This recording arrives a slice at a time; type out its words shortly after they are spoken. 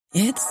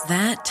It's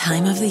that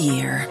time of the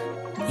year.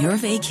 Your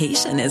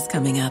vacation is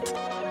coming up.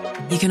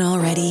 You can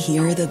already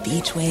hear the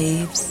beach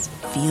waves,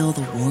 feel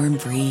the warm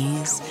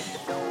breeze,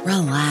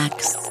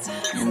 relax,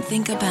 and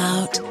think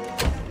about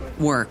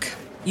work.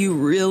 You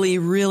really,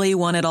 really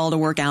want it all to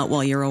work out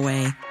while you're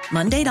away.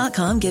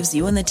 Monday.com gives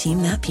you and the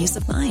team that peace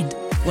of mind.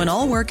 When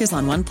all work is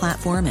on one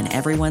platform and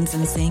everyone's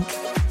in sync,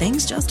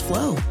 things just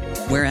flow.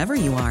 Wherever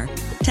you are,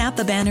 tap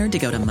the banner to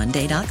go to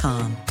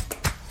Monday.com.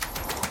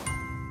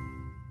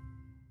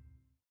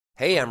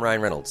 Hey, I'm Ryan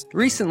Reynolds.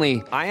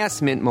 Recently, I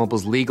asked Mint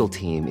Mobile's legal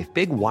team if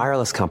big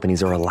wireless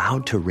companies are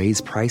allowed to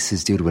raise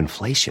prices due to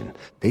inflation.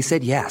 They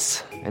said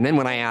yes. And then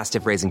when I asked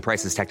if raising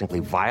prices technically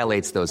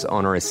violates those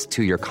onerous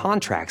two-year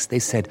contracts, they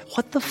said,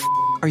 "What the f***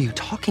 are you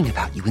talking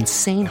about, you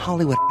insane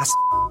Hollywood ass?"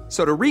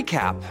 So to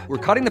recap, we're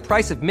cutting the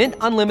price of Mint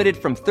Unlimited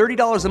from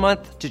 $30 a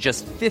month to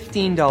just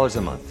 $15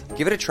 a month.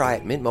 Give it a try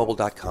at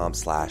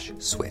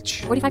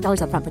mintmobile.com/switch.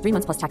 $45 up front for 3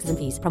 months plus taxes and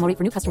fees. Promo rate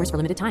for new customers for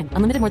limited time.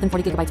 Unlimited more than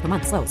 40 gigabytes per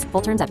month. Slows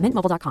full terms at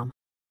mintmobile.com.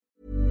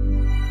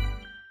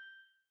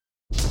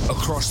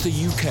 Across the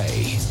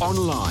UK,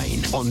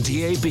 online, on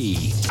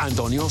DAB, and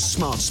on your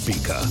smart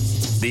speaker.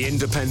 The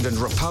Independent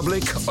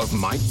Republic of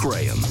Mike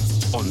Graham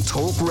on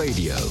Talk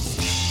Radio.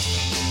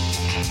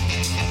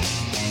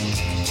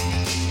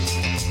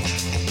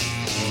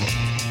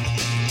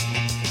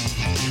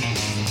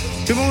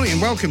 Good morning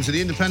and welcome to the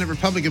Independent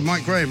Republic of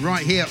Mike Graham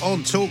right here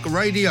on Talk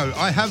Radio.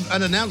 I have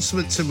an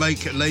announcement to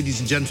make,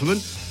 ladies and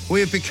gentlemen. We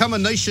have become a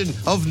nation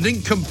of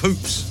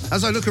nincompoops.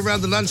 As I look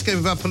around the landscape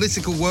of our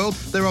political world,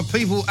 there are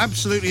people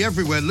absolutely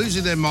everywhere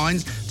losing their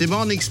minds,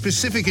 demanding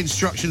specific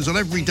instructions on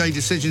everyday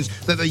decisions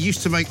that they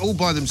used to make all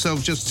by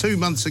themselves just 2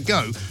 months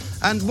ago,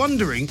 and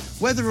wondering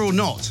whether or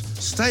not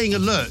staying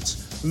alert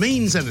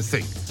means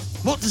anything.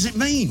 What does it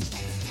mean?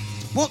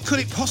 What could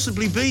it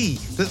possibly be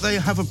that they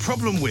have a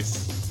problem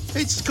with?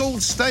 It's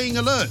called staying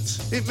alert.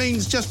 It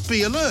means just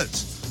be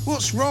alert.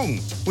 What's wrong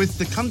with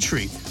the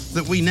country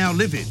that we now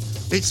live in?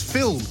 It's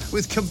filled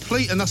with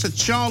complete and utter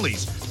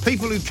Charlies.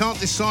 People who can't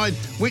decide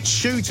which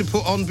shoe to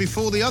put on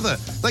before the other.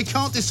 They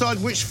can't decide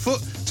which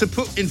foot to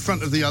put in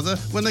front of the other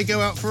when they go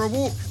out for a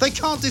walk. They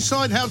can't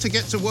decide how to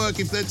get to work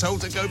if they're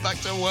told to go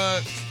back to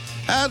work.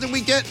 How did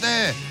we get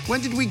there? When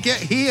did we get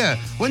here?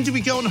 When did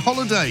we go on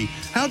holiday?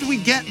 How do we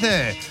get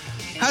there?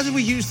 How do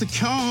we use the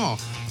car?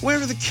 Where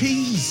are the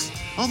keys?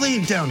 Are they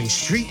in Downing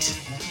Street?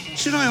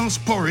 Should I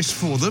ask Boris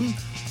for them?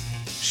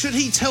 Should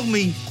he tell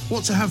me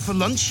what to have for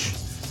lunch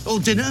or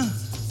dinner?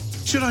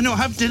 Should I not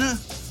have dinner?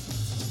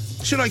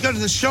 Should I go to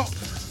the shop?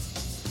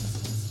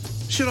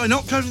 Should I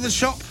not go to the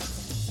shop?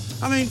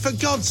 I mean, for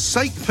God's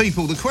sake,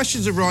 people, the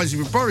questions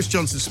arising from Boris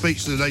Johnson's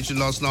speech to the nation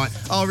last night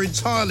are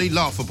entirely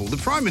laughable. The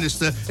Prime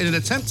Minister, in an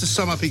attempt to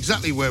sum up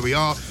exactly where we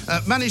are,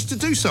 managed to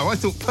do so, I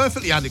thought,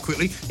 perfectly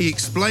adequately. He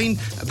explained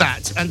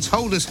that and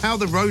told us how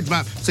the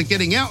roadmap to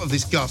getting out of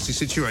this ghastly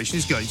situation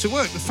is going to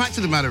work. The fact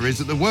of the matter is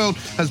that the world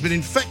has been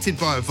infected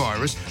by a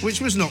virus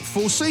which was not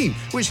foreseen,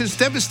 which has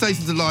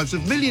devastated the lives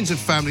of millions of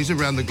families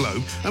around the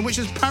globe and which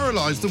has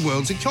paralysed the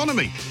world's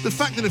economy. The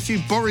fact that a few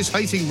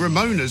Boris-hating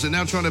Ramonas are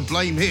now trying to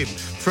blame him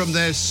from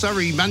their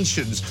Surrey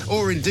mansions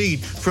or indeed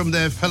from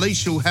their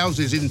palatial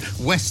houses in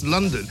West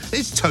London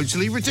is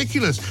totally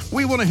ridiculous.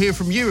 We want to hear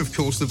from you, of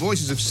course, the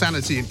voices of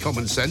sanity and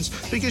common sense,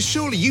 because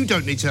surely you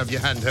don't need to have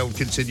your hand held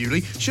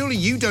continually. Surely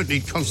you don't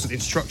need constant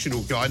instruction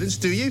or guidance,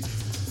 do you?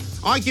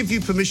 I give you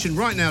permission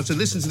right now to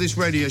listen to this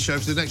radio show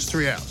for the next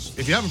 3 hours.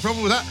 If you have a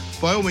problem with that,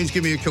 by all means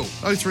give me a call.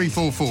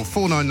 0344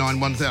 499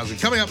 1000.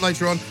 Coming up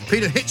later on,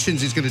 Peter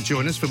Hitchens is going to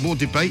join us for more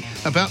debate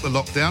about the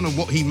lockdown and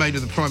what he made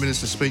of the Prime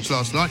Minister's speech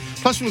last night.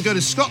 Plus we'll go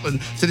to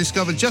Scotland to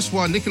discover just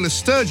why Nicola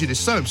Sturgeon is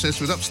so obsessed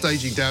with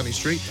upstaging Downing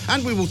Street.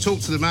 And we will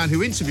talk to the man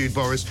who interviewed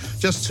Boris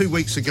just 2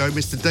 weeks ago,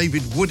 Mr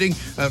David Wooding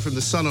from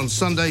The Sun on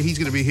Sunday. He's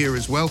going to be here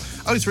as well.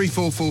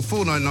 0344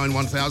 499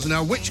 1000.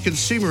 Now, which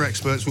consumer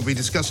experts will be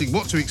discussing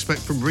what to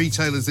expect from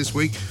retailers this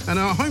week? And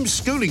our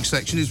homeschooling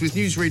section is with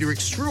newsreader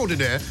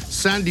extraordinaire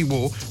Sandy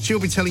Moore. She'll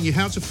be telling you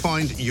how to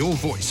find your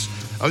voice.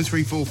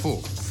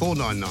 0344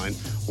 499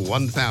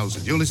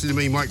 1000. You're listening to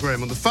me, Mike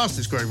Graham, on the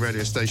fastest growing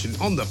radio station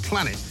on the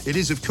planet. It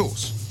is, of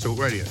course, Talk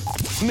Radio.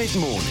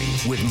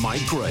 Mid-morning with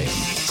Mike Graham.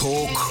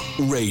 Talk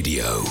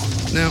Radio.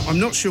 Now, I'm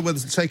not sure whether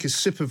to take a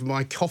sip of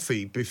my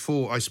coffee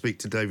before I speak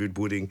to David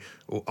Wooding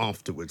or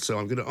afterwards, so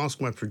I'm going to ask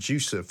my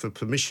producer for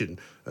permission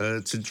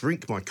to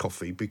drink my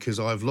coffee because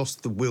I've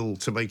lost the will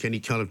to make any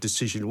kind of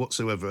decision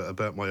whatsoever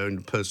about my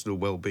own personal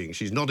well-being.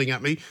 She's nodding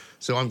at me,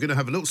 so I'm going to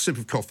have a little sip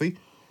of coffee.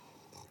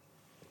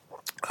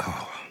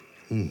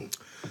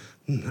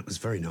 That was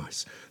very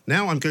nice.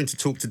 Now I'm going to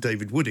talk to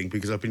David Wooding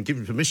because I've been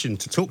given permission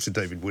to talk to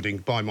David Wooding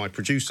by my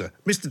producer.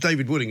 Mr.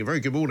 David Wooding, a very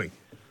good morning.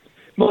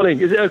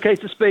 Morning. Is it okay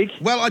to speak?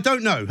 Well, I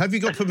don't know. Have you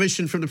got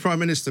permission from the Prime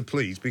Minister,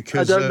 please?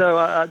 Because I don't know.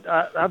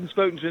 I haven't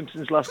spoken to him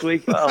since last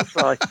week, but I'll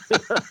try.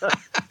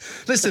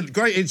 Listen,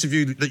 great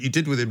interview that you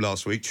did with him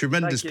last week.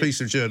 Tremendous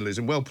piece of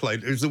journalism. Well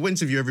played. It was the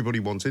interview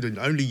everybody wanted, and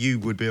only you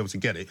would be able to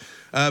get it.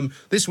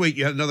 This week,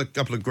 you had another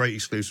couple of great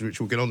exclusives, which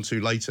we'll get on to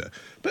later.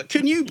 But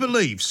can you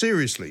believe,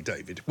 seriously,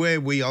 David,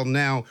 where we are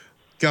now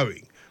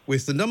going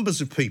with the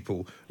numbers of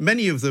people,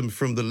 many of them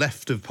from the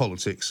left of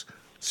politics,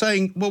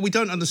 saying, well, we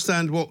don't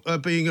understand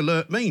what being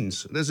alert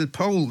means. There's a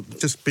poll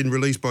just been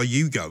released by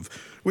YouGov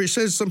which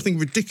says something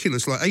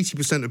ridiculous, like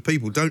 80% of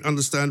people don't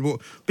understand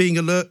what being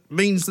alert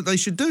means that they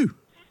should do.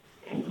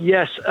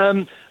 Yes,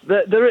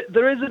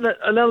 there is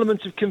an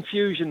element of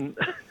confusion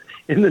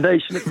in the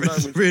nation at the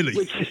moment, really,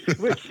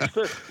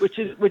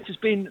 which has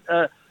been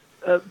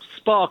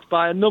sparked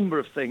by a number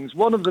of things.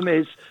 One of them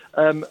is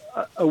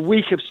a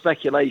week of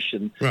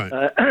speculation,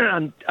 right.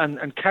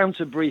 and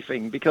counter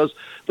briefing, because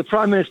the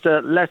Prime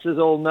Minister let us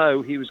all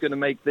know he was going to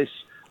make this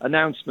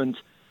announcement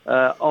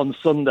on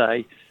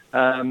Sunday,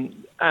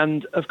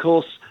 and of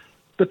course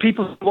the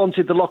people who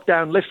wanted the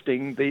lockdown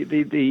lifting,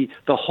 the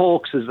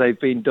hawks as they've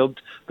been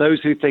dubbed,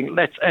 those who think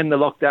let's end the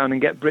lockdown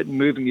and get Britain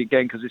moving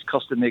again because it's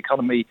costing the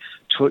economy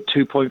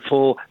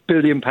 £2.4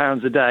 billion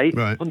a day,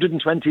 right.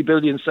 120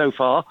 billion so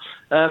far,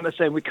 are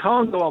saying we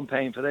can't go on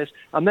paying for this,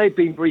 and they've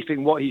been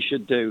briefing what he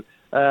should do.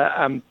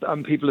 And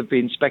people have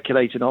been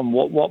speculating on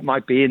what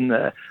might be in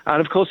there. And,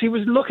 of course, he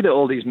was looking at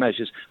all these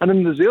measures. And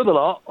then there's the other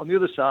lot on the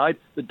other side,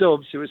 the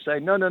Doves, who are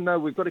saying, no,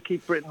 we've got to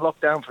keep Britain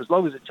locked down for as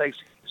long as it takes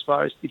as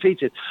far as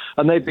defeated.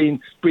 And they've been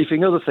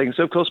briefing other things.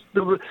 So, of course,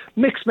 there were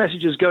mixed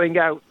messages going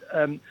out,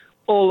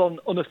 all on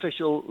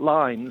unofficial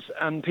lines,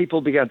 and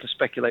people began to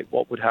speculate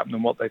what would happen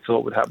and what they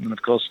thought would happen. And,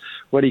 of course,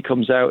 when he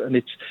comes out, and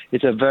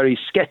it's a very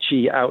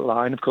sketchy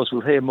outline, of course,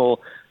 we'll hear more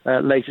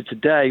later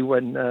today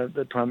when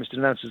the Prime Minister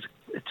announces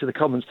to the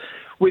Commons,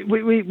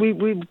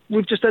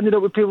 we've just ended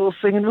up with people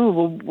thinking,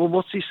 well,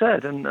 what's he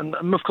said? And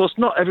of course,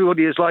 not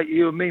everybody is like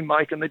you and me,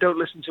 Mike, and they don't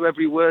listen to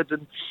every word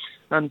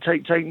and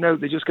take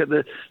note. They just get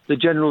the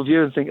general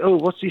view and think, oh,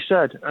 what's he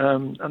said?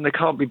 And they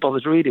can't be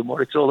bothered reading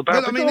what it's all about.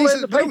 Well, I mean, these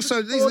are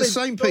the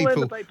same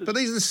people, but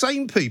these are the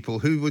same people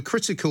who were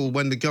critical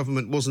when the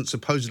government wasn't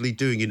supposedly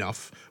doing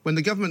enough. When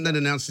the government then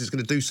announces it's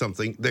going to do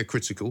something, they're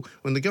critical.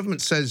 When the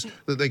government says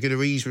that they're going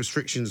to ease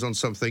restrictions on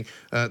something,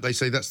 they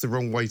say that's the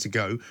wrong way to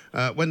go.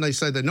 When they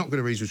say they're not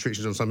going to ease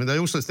restrictions on something, they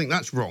also think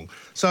that's wrong.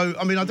 So,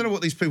 I mean, I don't know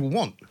what these people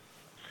want.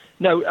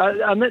 No,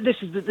 and this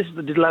is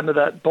the dilemma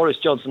that Boris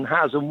Johnson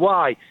has, and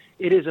why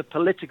it is a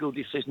political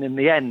decision in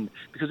the end.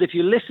 Because if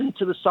you listen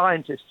to the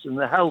scientists and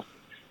the health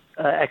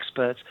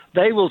experts,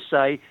 they will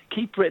say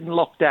keep Britain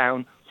locked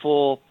down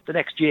for the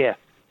next year.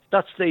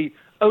 That's the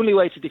only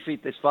way to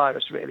defeat this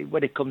virus, really,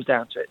 when it comes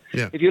down to it.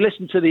 Yeah. If you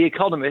listen to the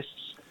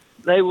economists,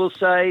 they will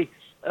say,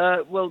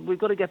 well, we've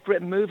got to get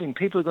Britain moving.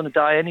 People are going to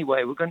die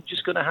anyway. We're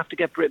just going to have to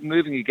get Britain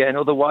moving again.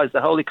 Otherwise,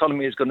 the whole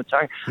economy is going to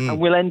tank, and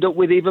we'll end up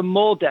with even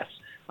more deaths.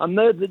 And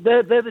they're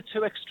the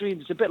two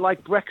extremes. It's a bit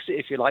like Brexit,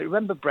 if you like.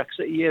 Remember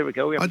Brexit a year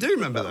ago? I do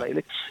remember that.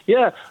 Lately.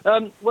 Yeah.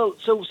 Well,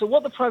 so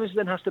what the Prime Minister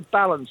then has to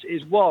balance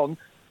is, one,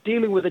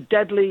 dealing with a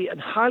deadly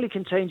and highly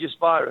contagious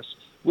virus,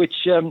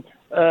 which,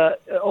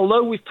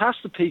 although we've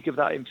passed the peak of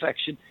that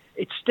infection,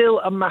 it's still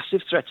a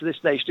massive threat to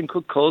this nation and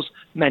could cause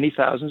many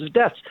thousands of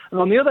deaths. And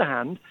on the other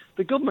hand,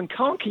 the government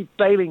can't keep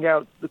bailing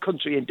out the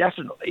country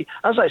indefinitely.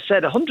 As I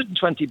said,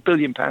 £120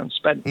 billion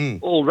spent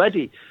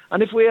already.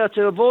 And if we are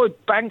to avoid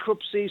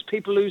bankruptcies,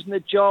 people losing their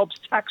jobs,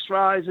 tax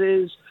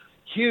rises,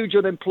 huge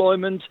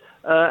unemployment,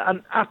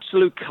 an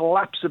absolute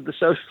collapse of the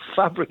social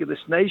fabric of this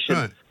nation,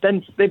 right,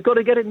 then they've got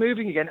to get it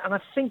moving again. And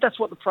I think that's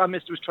what the Prime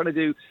Minister was trying to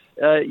do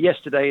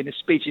yesterday in his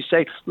speech. He's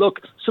saying, look,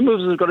 some of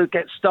us have got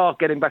to start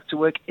getting back to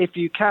work if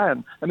you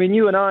can. I mean,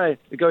 you and I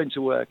are going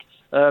to work.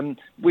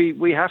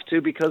 We have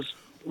to, because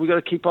we've got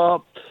to keep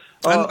our...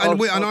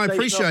 I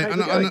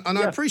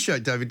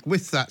appreciate, David,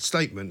 with that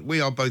statement,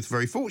 we are both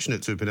very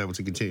fortunate to have been able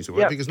to continue to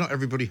work, because not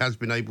everybody has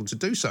been able to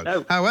do so.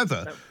 No.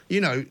 However,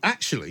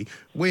 actually,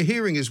 we're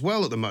hearing as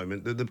well at the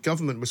moment that the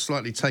government was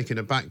slightly taken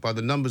aback by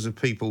the numbers of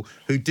people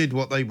who did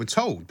what they were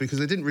told, because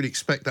they didn't really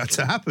expect that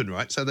to happen,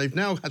 right? So they've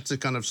now had to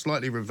kind of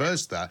slightly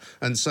reverse that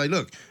and say,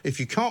 look, if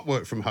you can't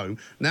work from home,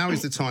 now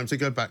is the time to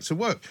go back to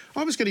work.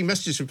 I was getting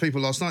messages from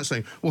people last night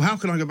saying, well, how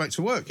can I go back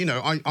to work?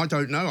 I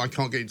don't know. I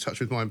can't get in touch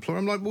with my employer.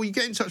 I'm like, well, you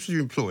get in touch with your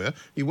employer,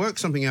 you work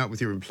something out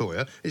with your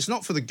employer. It's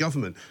not for the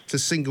government to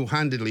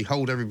single-handedly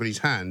hold everybody's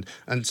hand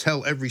and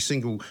tell every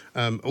single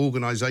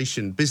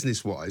organisation,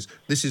 business-wise,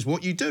 this is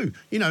what you do.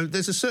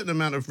 There's a certain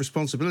amount of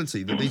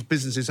responsibility that these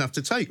businesses have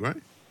to take, right?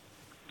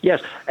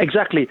 Yes,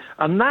 exactly.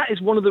 And that is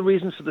one of the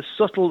reasons for the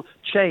subtle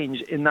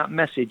change in that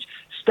message.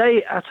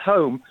 Stay at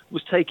home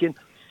was taken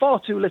far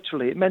too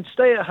literally. It meant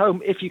stay at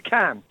home if you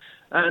can.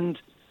 And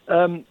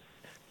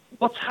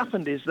what's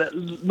happened is that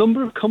a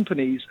number of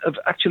companies have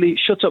actually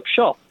shut up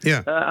shop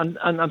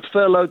and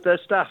furloughed their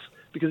staff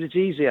because it's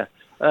easier,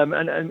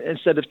 and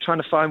instead of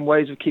trying to find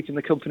ways of keeping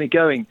the company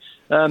going.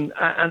 In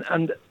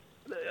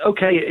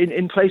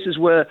places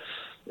where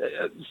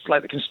it's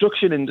like the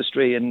construction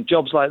industry and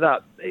jobs like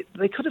that,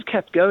 they could have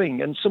kept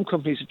going, and some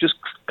companies have just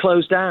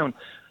closed down.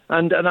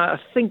 And I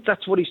think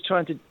that's what he's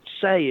trying to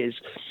say is,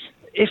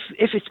 if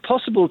it's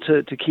possible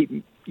to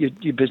keep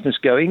your business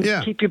going,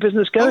 keep your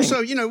business going.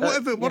 Also,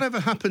 whatever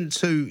happened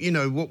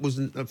to, what was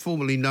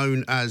formerly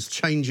known as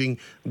changing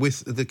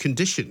with the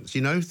conditions,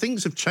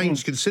 things have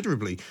changed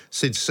considerably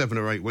since 7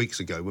 or 8 weeks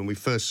ago when we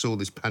first saw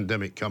this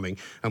pandemic coming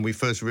and we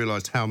first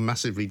realised how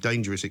massively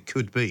dangerous it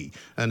could be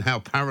and how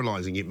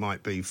paralysing it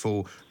might be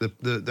for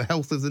the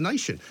health of the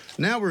nation.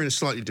 Now we're in a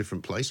slightly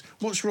different place.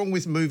 What's wrong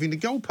with moving the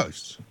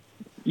goalposts?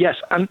 Yes,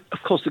 and of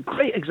course, the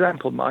great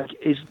example, Mike,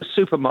 is the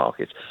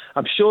supermarket.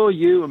 I'm sure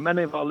you and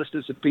many of our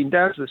listeners have been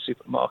down to the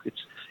supermarkets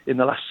in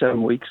the last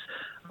 7 weeks.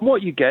 And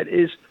what you get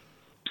is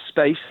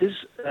spaces,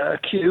 a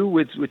queue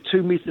with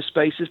 2 metre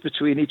spaces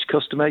between each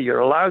customer. You're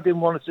allowed in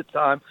one at a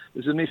time.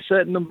 There's only a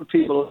certain number of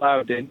people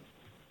allowed in.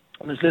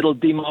 And there's little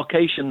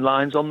demarcation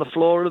lines on the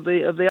floor of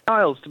the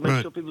aisles to make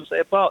sure people stay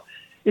apart.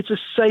 It's a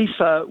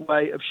safer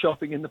way of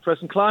shopping in the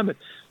present climate.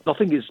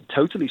 Nothing is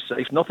totally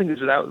safe. Nothing is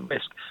without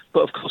risk.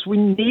 But, of course, we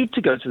need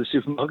to go to the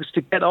supermarkets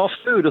to get our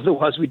food.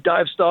 Otherwise, we die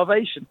of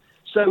starvation.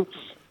 So,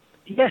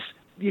 yes,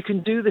 you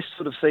can do this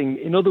sort of thing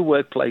in other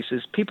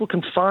workplaces. People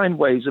can find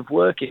ways of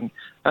working.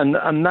 And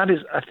that is,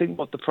 I think,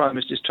 what the Prime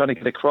Minister is trying to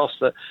get across,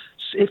 that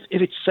if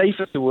it's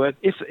safer to work,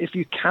 if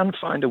you can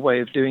find a way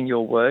of doing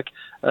your work,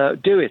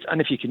 do it.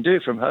 And if you can do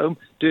it from home,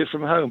 do it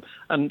from home.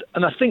 And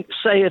I think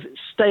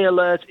stay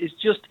alert is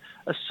just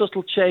a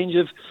subtle change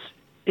of,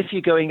 if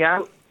you're going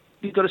out,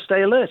 you've got to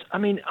stay alert. I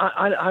mean,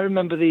 I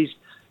remember these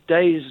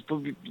days,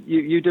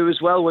 you do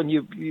as well, when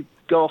you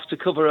go off to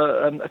cover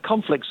a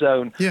conflict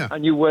zone,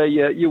 and you wear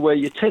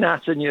your tin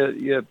hat and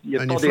your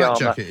body armour,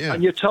 jacket,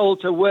 and you're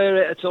told to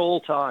wear it at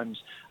all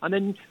times. And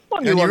then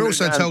you're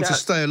also told to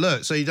stay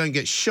alert so you don't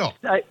get shot.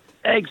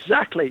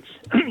 Exactly.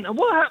 And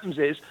what happens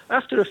is,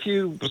 after a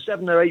few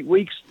 7 or 8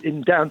 weeks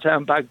in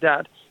downtown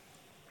Baghdad,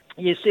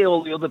 you see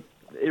all the other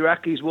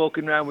Iraqis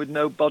walking around with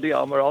no body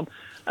armour on,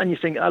 and you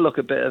think, I look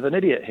a bit of an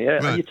idiot here,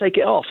 and you take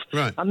it off.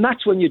 And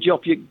that's when you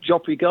drop your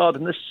guard.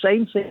 And the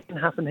same thing can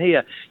happen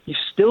here. You've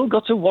still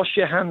got to wash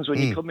your hands when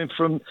you come in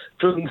from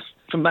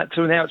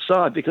the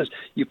outside, because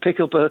you pick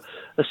up a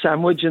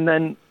sandwich and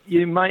then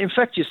you might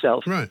infect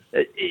yourself.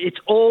 It's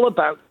all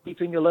about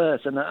keeping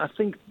alert, and I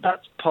think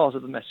that's part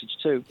of the message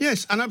too.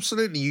 Yes, and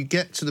absolutely, you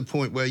get to the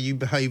point where you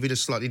behave in a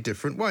slightly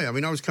different way. I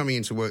mean, I was coming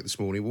into work this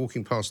morning,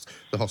 walking past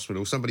the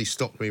hospital, somebody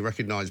stopped me,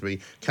 recognised me,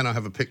 can I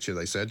have a picture,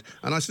 they said,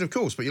 and I said, of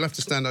course, but you'll have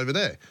to stand over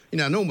there.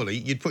 Normally,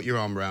 you'd put your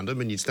arm around them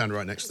and you'd stand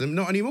right next to them,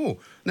 not anymore.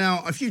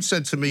 Now, if you'd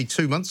said to me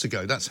 2 months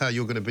ago, that's how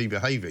you're going to be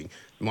behaving,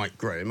 Mike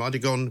Graham, I'd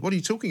have gone, what are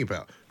you talking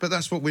about? But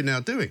that's what we're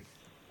now doing.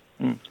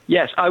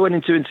 Yes, I went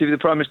in to interview the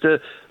Prime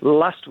Minister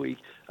last week,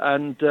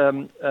 and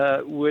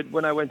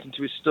when I went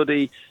into his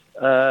study,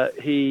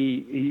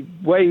 he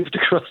waved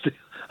across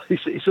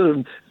he sort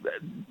of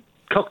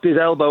cocked his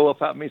elbow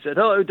up at me, said,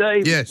 hello,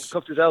 Dave. Yes.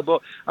 Cocked his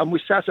elbow, and we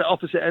sat at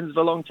opposite ends of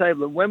a long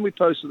table, and when we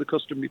posted the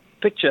customary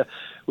picture,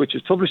 which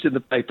was published in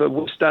the paper,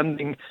 we're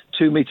standing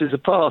 2 metres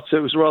apart, so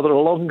it was rather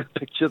a longer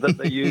picture that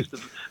they used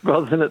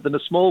rather than a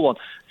small one.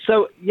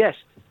 So, yes,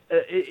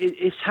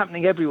 it's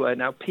happening everywhere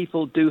now.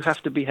 People do have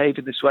to behave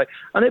in this way,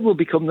 and it will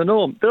become the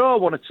norm. There are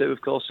one or two,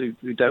 of course,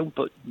 who don't,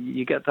 but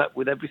you get that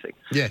with everything.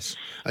 Yes,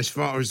 as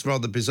far as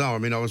rather bizarre. I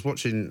mean, I was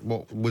watching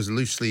what was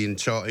loosely in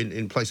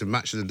place of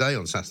Match of the Day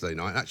on Saturday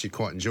night. I actually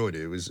quite enjoyed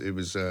it. It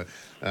was Gary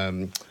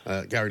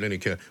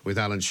Lineker with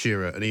Alan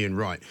Shearer and Ian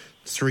Wright.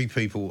 3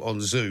 people on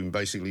Zoom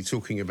basically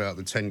talking about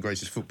the 10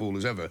 greatest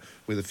footballers ever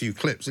with a few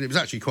clips, and it was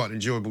actually quite an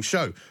enjoyable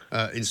show,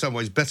 in some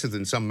ways better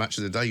than some Match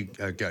of the Day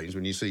games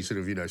when you see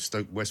sort of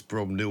Stoke West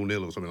Brom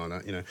 0-0 or something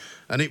like that,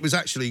 and it was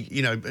actually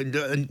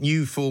a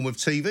new form of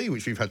TV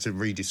which we've had to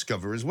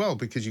rediscover as well,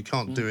 because you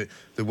can't do it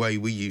the way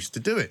we used to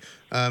do it.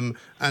 And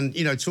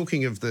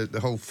talking of the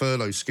whole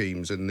furlough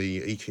schemes and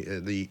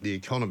the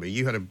economy,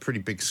 you had a pretty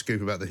big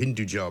scoop about the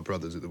Hinduja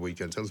brothers at the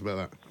weekend. Tell us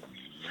about that.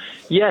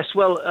 Yes,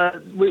 well,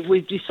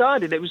 we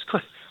decided, it was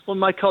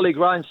my colleague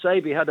Ryan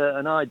Saby had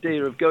an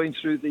idea of going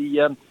through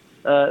the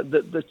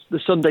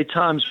Sunday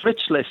Times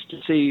rich list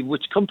to see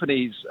which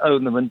companies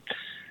own them, and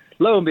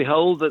lo and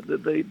behold,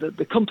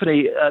 the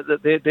company,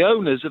 the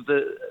owners of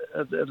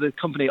the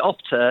company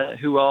Opta,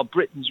 who are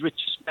Britain's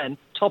richest men,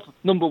 top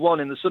number one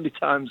in the Sunday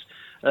Times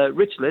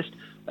rich list,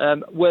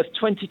 worth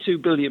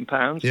 £22 billion,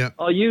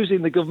 are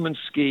using the government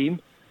scheme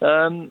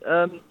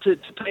to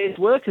pay its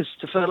workers,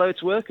 to furlough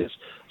its workers.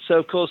 So,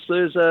 of course,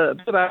 there's a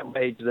bit of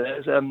outrage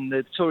there.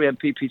 The Tory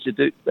MP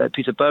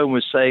Peter Bone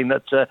was saying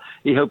that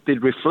he hoped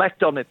they'd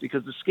reflect on it,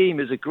 because the scheme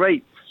is a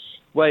great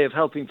way of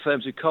helping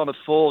firms who can't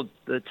afford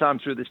the time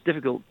through this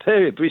difficult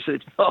period. But he said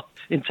it's not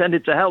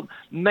intended to help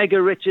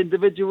mega-rich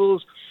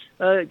individuals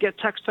get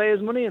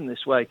taxpayers' money in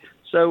this way.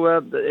 So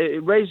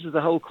it raises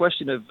the whole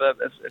question of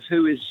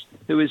who is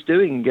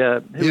doing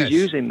who is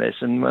using this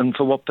and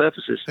for what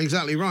purposes.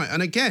 Exactly right.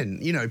 And again,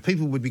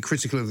 people would be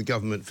critical of the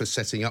government for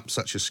setting up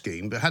such a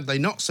scheme, but had they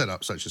not set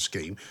up such a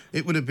scheme,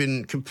 it would have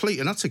been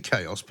complete and utter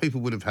chaos. People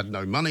would have had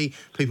no money.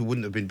 People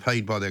wouldn't have been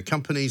paid by their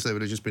companies. They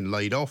would have just been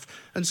laid off.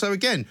 And so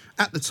again,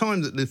 at the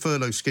time that the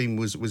furlough scheme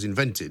was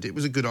invented, it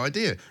was a good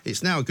idea.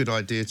 It's now a good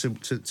idea to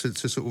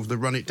sort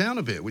of run it down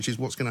a bit, which is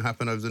what's going to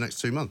happen over the next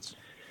 2 months.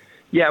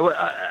 Yeah, well,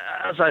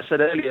 as I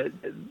said earlier,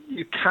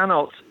 you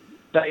cannot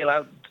bail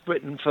out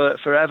Britain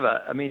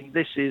forever. I mean,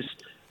 this is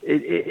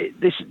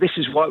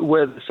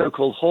where the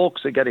so-called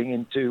hawks are getting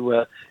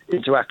into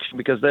action,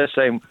 because they're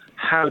saying,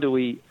 how do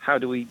we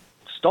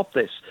stop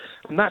this?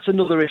 And that's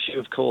another issue,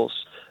 of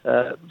course.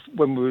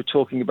 When we were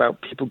talking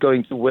about people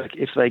going to work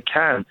if they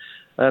can,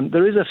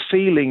 there is a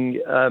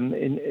feeling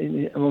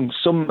among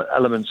some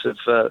elements of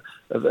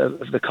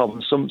the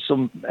Commons,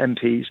 some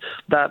MPs,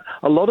 that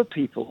a lot of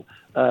people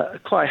are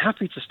quite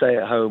happy to stay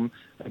at home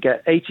and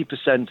get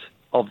 80%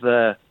 of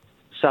their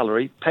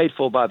salary paid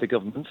for by the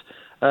government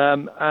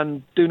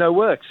and do no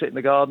work, sit in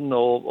the garden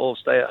or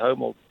stay at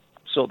home or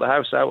sort the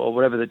house out or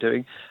whatever they're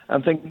doing,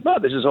 and think, well,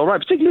 this is all right,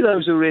 particularly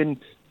those who are in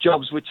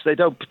jobs which they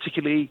don't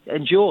particularly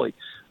enjoy.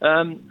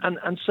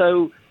 And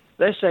so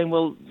they're saying,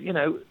 well,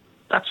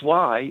 that's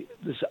why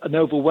there's an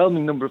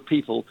overwhelming number of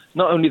people,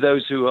 not only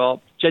those who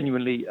are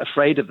genuinely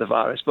afraid of the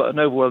virus, but an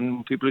overwhelming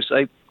number of people who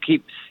say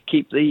keep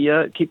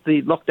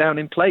the lockdown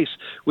in place,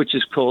 which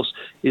of course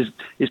is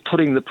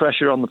putting the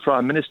pressure on the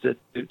Prime Minister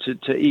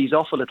to ease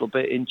off a little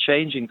bit in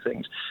changing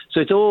things.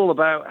 So it's all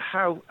about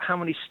how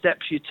many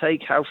steps you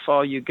take, how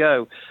far you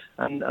go,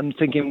 and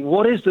thinking,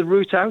 what is the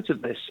route out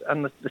of this?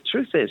 And the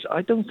truth is,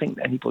 I don't think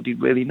anybody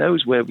really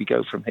knows where we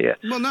go from here.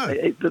 Well, no.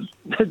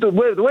 The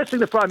worst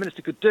thing the Prime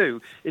Minister could do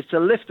is to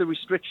lift the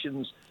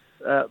restrictions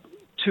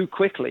too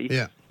quickly.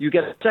 Yeah. You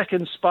get a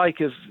second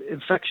spike of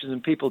infections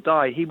and people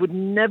die. He would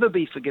never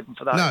be forgiven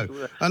for that.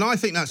 No, and I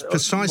think that's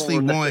precisely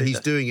why he's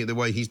doing it the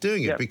way he's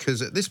doing it,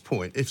 because at this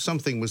point, if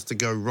something was to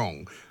go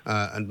wrong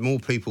and more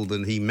people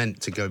than he meant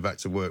to go back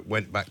to work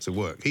went back to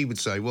work, he would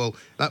say, well,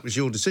 that was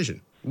your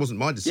decision. It wasn't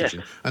my decision.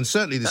 Yes. And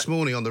certainly this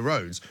morning on the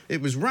roads,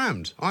 it was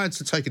rammed. I had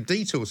to take a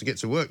detour to get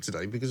to work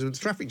today because of the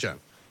traffic jam.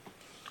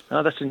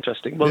 Oh, that's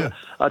interesting. Well,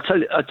 I'll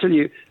tell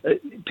you,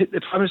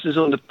 the Prime Minister's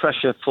under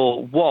pressure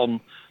for,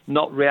 one,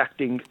 not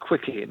reacting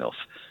quickly enough.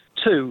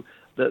 Two,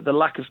 the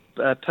lack of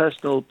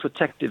personal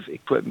protective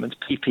equipment,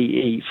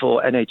 PPE,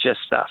 for NHS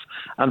staff.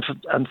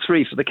 And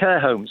three, for the care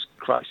homes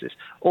crisis.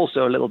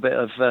 Also a little bit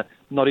of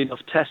not enough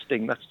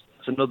testing. That's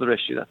another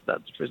issue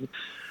that's prison.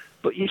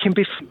 But you can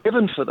be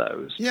forgiven for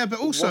those. Yeah, but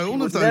also what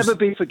all of those... never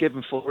be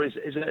forgiven for is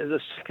a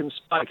second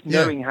spike,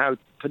 knowing how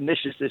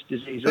pernicious this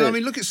disease is. I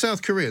mean, look at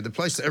South Korea, the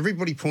place that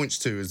everybody points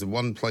to as the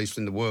one place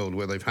in the world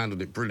where they've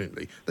handled it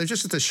brilliantly. They've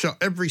just had to shut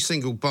every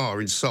single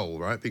bar in Seoul,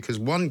 right? Because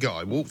one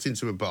guy walked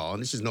into a bar,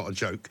 and this is not a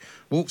joke,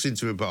 walks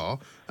into a bar,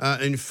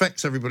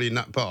 infects everybody in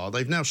that bar.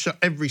 They've now shut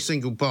every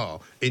single bar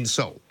in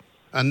Seoul.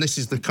 And this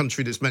is the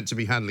country that's meant to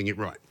be handling it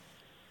right.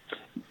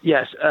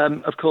 Yes,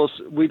 of course,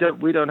 we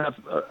don't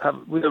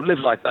live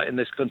like that in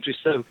this country,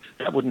 so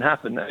that wouldn't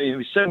happen. I mean, it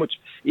would be so much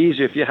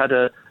easier if you had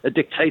a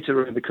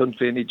dictator in the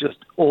country and he just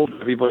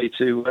ordered everybody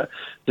to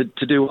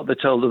do what they're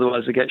told,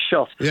 otherwise they get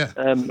shot.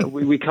 Yeah.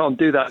 We can't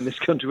do that in this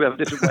country. We have a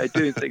different way of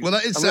doing things. Well,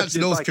 that's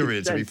North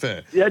Korea, to be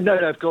fair. Yeah, no,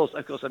 of course,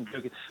 I'm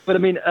joking. But I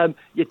mean,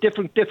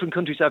 different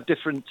countries have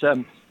different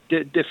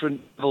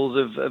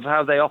levels of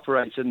how they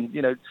operate,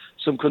 and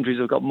some countries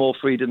have got more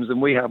freedoms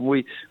than we have.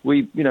 We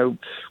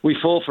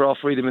fought for our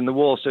freedom in the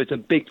war, so it's a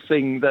big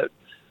thing that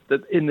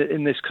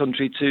in this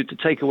country to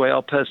take away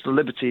our personal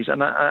liberties,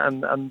 and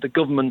the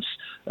governments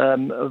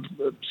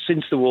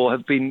since the war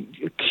have been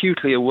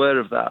acutely aware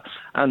of that,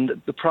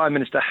 and the Prime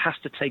Minister has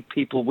to take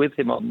people with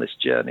him on this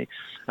journey,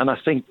 and I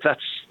think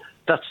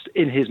that's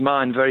in his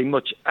mind very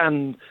much,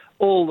 and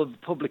all of the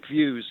public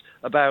views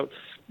about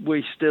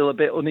we're still a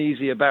bit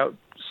uneasy about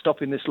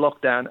stopping this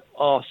lockdown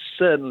are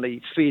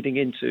certainly feeding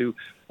into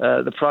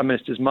the Prime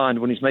Minister's mind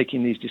when he's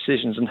making these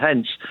decisions, and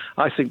hence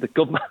I think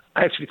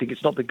I actually think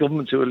it's not the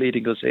government who are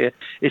leading us here,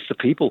 it's the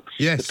people.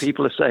 Yes. The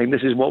people are saying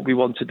this is what we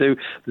want to do.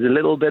 There's a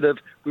little bit of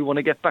we want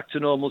to get back to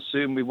normal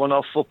soon, we want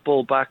our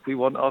football back, we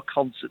want our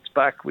concerts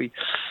back, we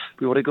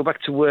want to go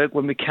back to work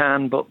when we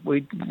can, but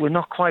we're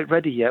not quite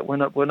ready yet. We're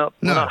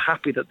not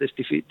happy that this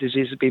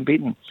disease has been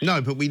beaten.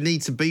 No, but we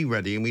need to be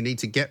ready, and we need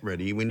to get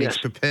ready, and we need to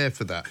prepare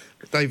for that.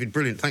 David,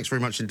 brilliant. Thanks very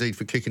much indeed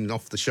for kicking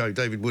off the show.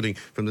 David Wooding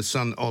from The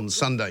Sun on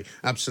Sunday,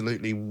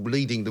 absolutely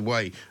leading the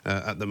way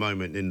at the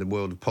moment in the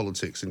world of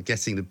politics and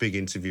getting the big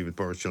interview with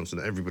Boris Johnson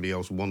that everybody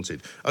else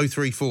wanted.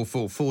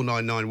 0344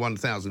 499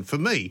 1000. For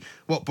me,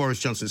 what Boris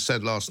Johnson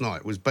said last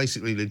night was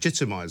basically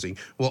legitimising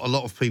what a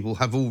lot of people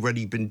have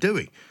already been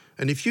doing.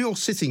 And if you're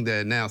sitting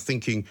there now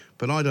thinking,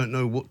 but I don't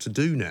know what to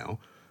do now,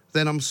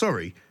 then I'm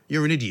sorry,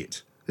 you're an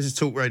idiot. This is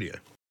Talk Radio.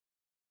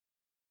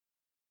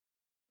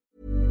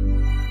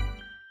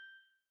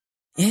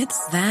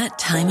 It's that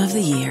time of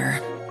the year.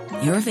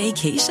 Your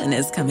vacation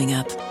is coming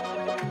up.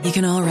 You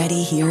can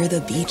already hear the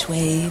beach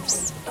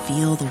waves,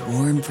 feel the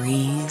warm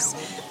breeze,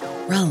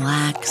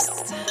 relax,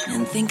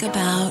 and think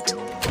about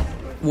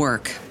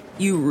work.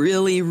 You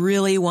really,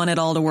 really want it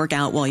all to work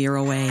out while you're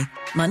away.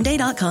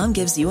 Monday.com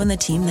gives you and the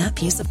team that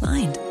peace of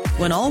mind.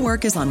 When all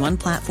work is on one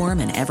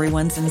platform and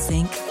everyone's in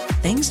sync,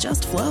 things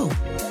just flow.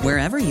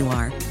 Wherever you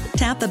are,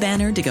 tap the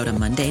banner to go to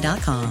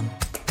Monday.com.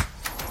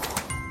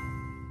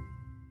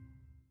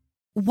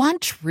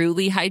 Want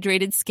truly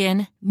hydrated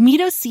skin?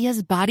 Meet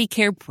Osea's Body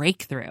Care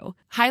Breakthrough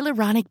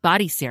Hyaluronic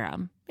Body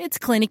Serum. It's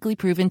clinically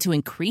proven to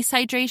increase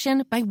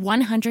hydration by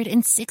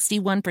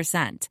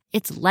 161%.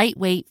 It's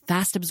lightweight,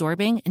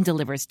 fast-absorbing, and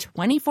delivers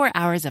 24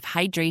 hours of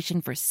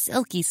hydration for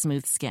silky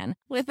smooth skin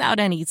without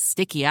any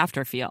sticky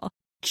afterfeel.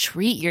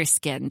 Treat your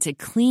skin to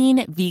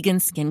clean, vegan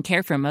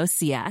skincare from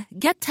Osea.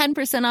 Get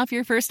 10% off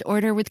your first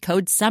order with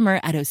code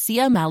SUMMER at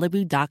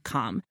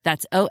OseaMalibu.com.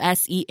 That's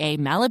OSEA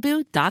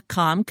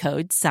Malibu.com,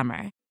 code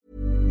SUMMER.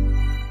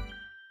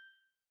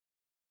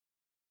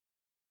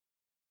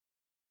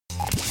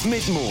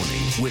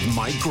 Mid-morning with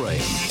Mike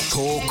Graham.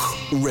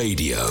 Talk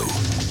Radio.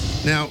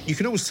 Now, you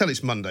can always tell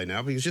it's Monday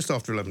now because just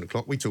after 11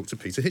 o'clock we talk to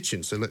Peter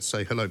Hitchens. So let's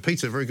say hello.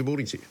 Peter, very good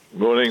morning to you.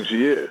 Morning to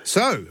you.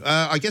 So,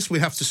 I guess we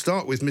have to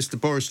start with Mr.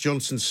 Boris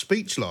Johnson's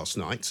speech last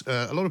night.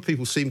 A lot of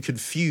people seem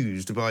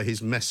confused by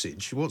his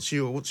message. What's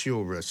your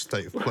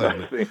state of play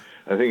on it?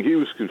 I think he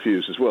was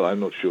confused as well. I'm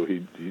not sure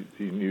he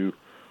knew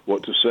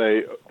what to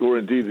say, or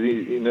indeed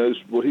he knows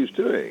what he's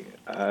doing.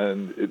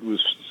 And it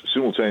was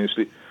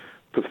simultaneously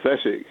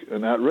pathetic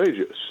and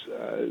outrageous,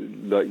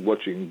 like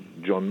watching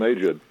John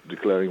Major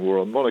declaring war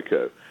on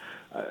Monaco.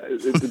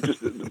 Just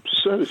the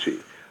absurdity.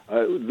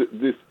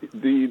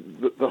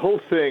 The whole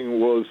thing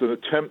was an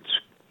attempt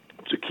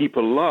to keep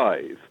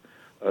alive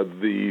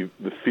the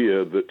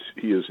fear that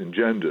he has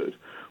engendered,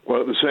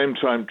 while at the same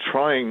time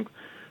trying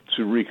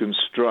to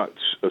reconstruct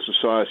a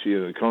society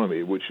and an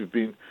economy which have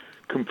been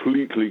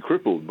completely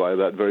crippled by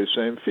that very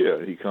same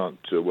fear. He can't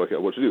work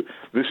out what to do.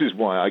 This is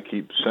why I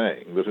keep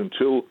saying that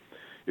until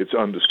it's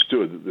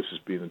understood that this has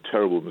been a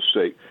terrible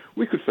mistake,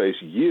 we could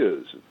face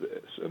years of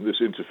this, and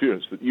this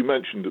interference that you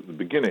mentioned at the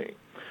beginning,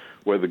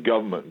 where the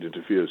government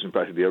interferes in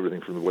practically everything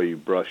from the way you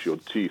brush your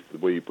teeth, the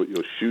way you put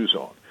your shoes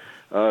on.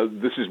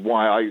 This is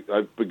why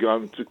I've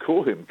begun to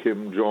call him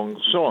Kim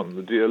Jong-son,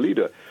 the dear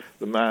leader,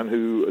 the man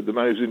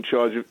who's in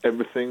charge of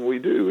everything we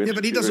do. Yeah,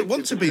 but he doesn't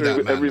want to be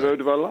that man. Every mode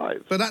of our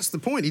lives. But that's the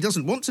point. He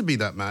doesn't want to be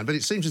that man. But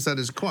it seems as though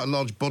there's quite a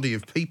large body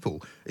of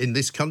people in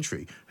this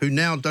country who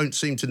now don't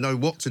seem to know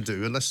what to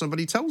do unless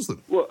somebody tells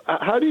them. Well,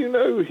 how do you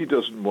know he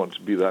doesn't want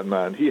to be that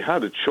man? He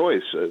had a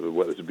choice over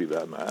whether to be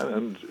that man,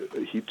 and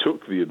he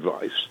took the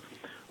advice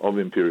of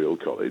Imperial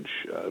College,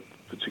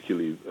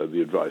 particularly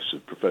the advice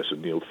of Professor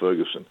Neil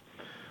Ferguson,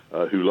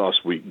 who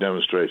last week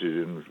demonstrated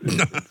in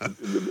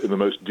the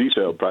most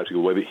detailed,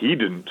 practical way that he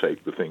didn't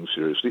take the thing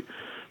seriously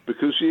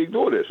because he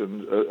ignored it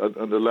and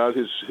allowed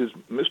his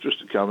mistress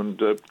to come and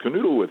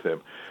canoodle with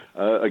him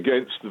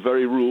against the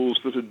very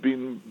rules that had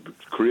been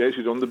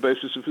created on the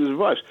basis of his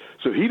advice.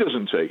 So he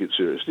doesn't take it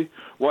seriously.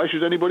 Why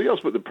should anybody else?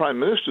 But the Prime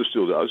Minister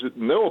still does.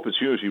 No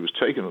opportunity was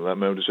taken at that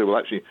moment to say, well,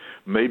 actually,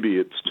 maybe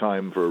it's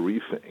time for a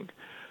rethink.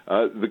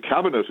 The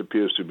cabinet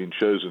appears to have been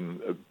chosen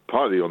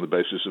partly on the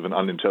basis of an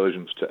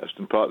unintelligence test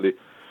and partly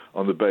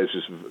on the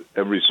basis of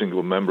every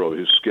single member of it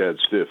who's scared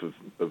stiff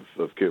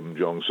of Kim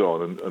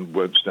Jong-un and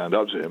won't stand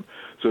up to him.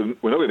 So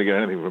we're not going to get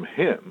anything from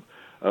him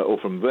or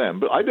from them.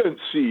 But I don't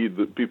see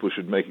that people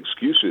should make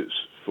excuses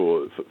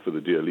for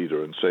the dear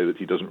leader and say that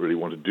he doesn't really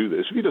want to do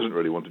this. If he doesn't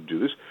really want to do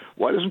this,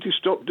 why doesn't he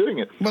stop doing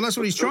it? Well, that's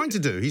what he's trying to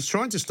do. He's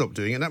trying to stop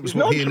doing it. And that was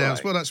what he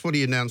announced. Well, that's what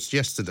he announced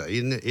yesterday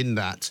in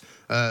that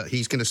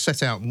he's going to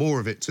set out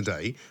more of it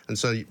today. And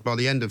so by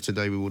the end of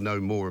today, we will know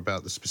more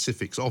about the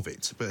specifics of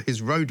it. But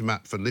his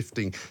roadmap for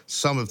lifting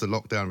some of the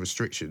lockdown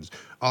restrictions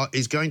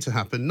is going to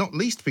happen, not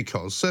least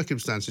because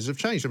circumstances have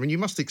changed. I mean, you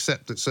must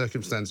accept that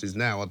circumstances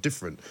now are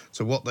different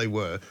to what they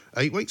were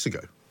 8 weeks ago.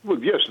 Well,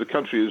 yes, the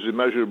country is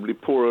immeasurably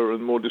poorer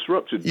and more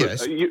disrupted. Yes.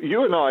 But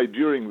you and I,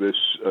 during this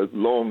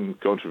long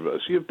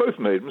controversy, have both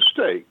made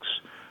mistakes.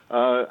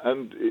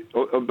 And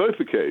on both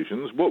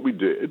occasions, what we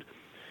did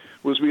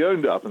was we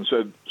owned up and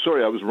said,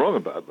 sorry, I was wrong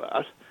about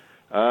that.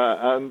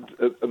 And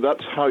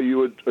that's how you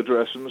would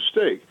address a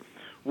mistake.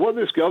 What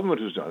this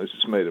government has done is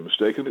it's made a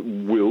mistake and it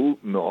will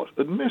not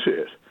admit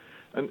it.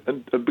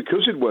 And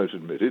because it won't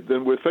admit it,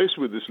 then we're faced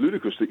with this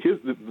ludicrous thing.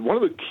 One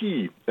of the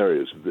key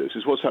areas of this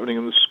is what's happening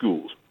in the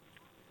schools.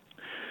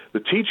 The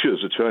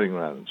teachers are turning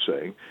around and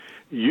saying,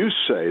 you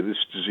say this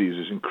disease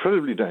is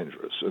incredibly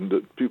dangerous and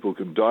that people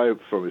can die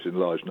from it in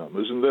large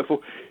numbers, and therefore,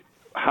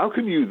 how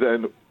can you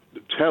then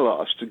tell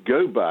us to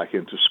go back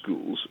into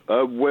schools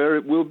where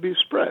it will be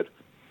spread?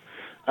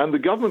 And the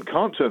government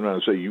can't turn around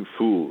and say, you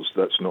fools,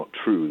 that's not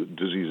true, the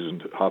disease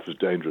isn't half as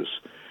dangerous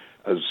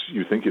as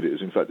you think it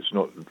is. In fact, it's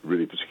not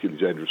really particularly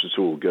dangerous at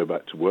all. Go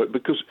back to work,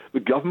 because the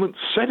government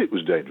said it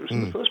was dangerous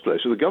in the first place.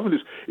 So the government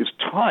is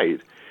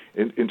tied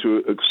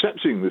into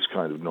accepting this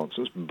kind of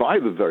nonsense by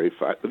the very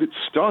fact that it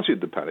started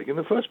the panic in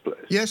the first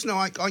place. Yes, no,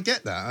 I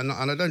get that, and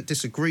I don't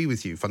disagree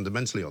with you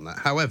fundamentally on that.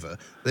 However,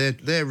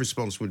 their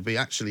response would be,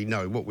 actually,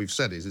 no, what we've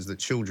said is that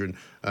children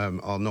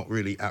are not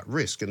really at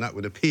risk, and that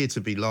would appear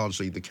to be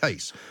largely the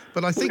case.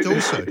 But I think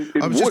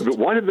but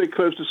why did they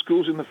close the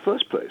schools in the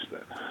first place,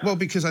 then? Well,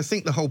 because I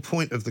think the whole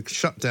point of the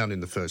shutdown in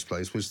the first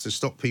place was to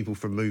stop people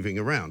from moving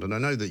around, and I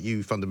know that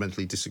you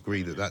fundamentally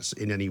disagree that that's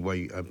in any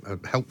way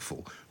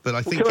helpful. But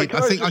I think Can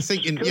I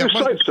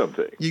cite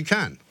something? You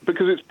can,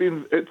 because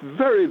it's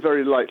very,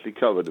 very lightly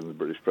covered in the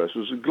British press.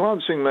 There was a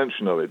glancing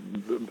mention of it,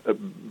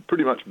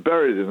 pretty much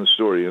buried in a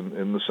story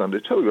in the Sunday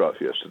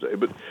Telegraph yesterday.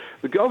 But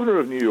the governor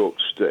of New York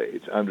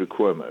State, Andrew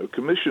Cuomo,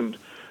 commissioned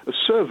a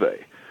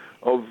survey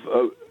of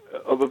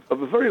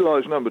a very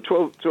large number,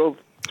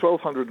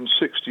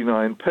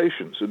 1,269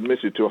 patients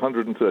admitted to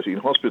 113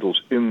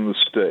 hospitals in the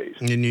state.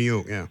 In New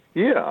York, yeah.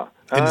 Yeah.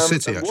 In the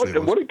city, actually.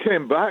 And what it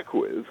came back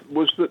with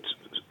was that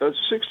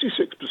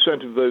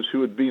 66% of those who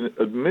had been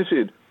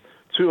admitted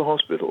to a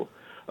hospital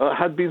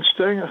had been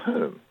staying at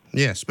home.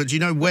 Yes, but do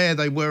you know where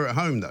they were at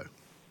home, though?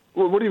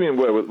 Well, what do you mean,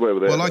 where were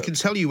they? Well, I can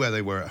tell you where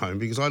they were at home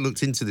because I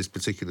looked into this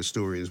particular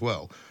story as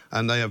well.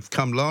 And they have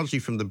come largely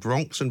from the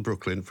Bronx and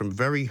Brooklyn, from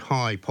very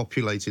high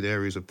populated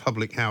areas of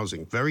public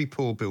housing, very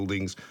poor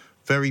buildings,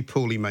 very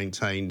poorly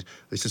maintained.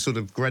 It's a sort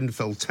of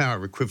Grenfell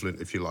Tower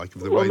equivalent, if you like,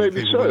 of the way that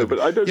people... Well, maybe so, but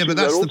I don't think but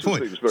that's that the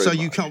point. So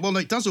you can't... Well,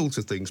 it does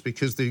alter things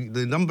because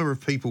the number of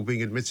people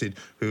being admitted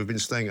who have been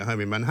staying at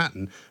home in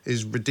Manhattan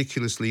is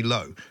ridiculously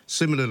low.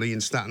 Similarly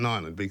in Staten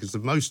Island, because the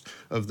most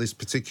of this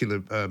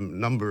particular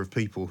number of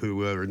people who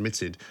were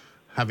admitted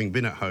having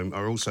been at home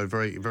are also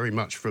very, very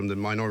much from the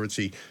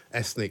minority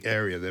ethnic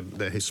area.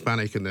 They're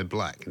Hispanic and they're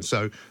black. And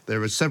so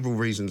there are several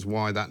reasons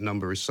why that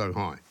number is so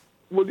high.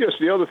 Well, yes,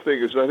 the other thing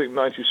is I think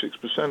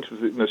 73%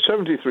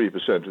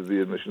 of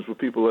the admissions were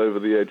people over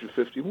the age of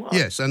 51.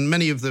 Yes, and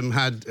many of them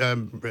had,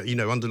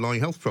 underlying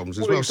health problems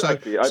as well.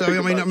 Exactly. So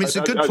I mean, it's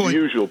a good point. As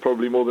usual,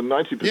 probably more than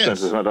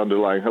 90% have had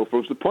underlying health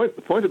problems.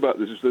 The point about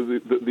this is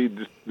that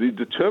the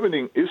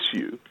determining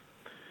issue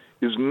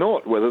is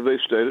not whether they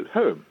stayed at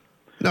home.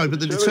 No, but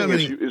the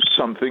determining issue is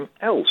something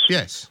else.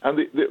 Yes, and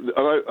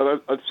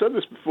I've said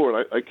this before,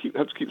 and I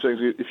have to keep saying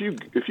it.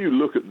 If you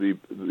look at the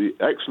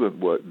excellent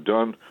work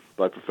done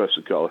by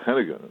Professor Carl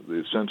Hennigan at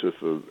the Centre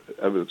for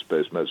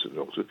Evidence-Based Medicine in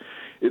Oxford,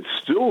 it's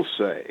still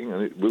saying,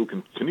 and it will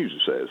continue to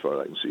say as far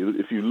as I can see, that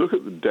if you look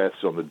at the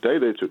deaths on the day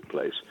they took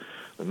place,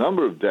 the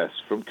number of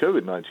deaths from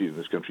COVID-19 in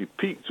this country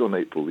peaked on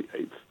April the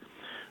 8th,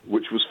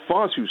 which was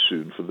far too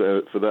soon for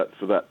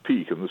that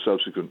peak and the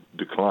subsequent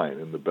decline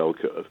in the bell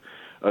curve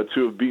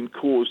to have been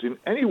caused in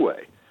any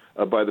way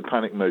by the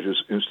panic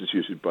measures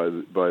instituted by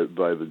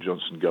the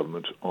Johnson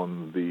government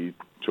on the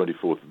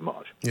 24th of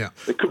March. Yeah.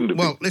 It couldn't have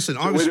been. Listen,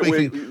 I was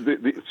speaking...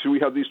 So we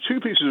have these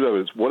two pieces of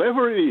evidence,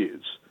 whatever it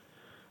is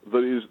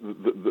that is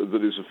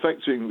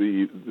affecting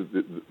the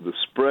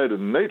spread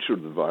and nature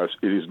of the virus,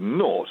 it is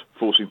not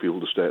forcing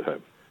people to stay at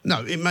home.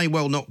 No, it may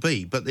well not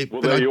be, but...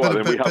 There you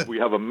are. We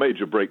have a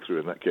major breakthrough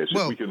in that case.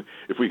 Well,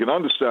 if we can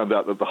understand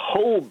that the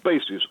whole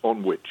basis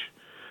on which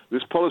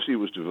this policy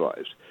was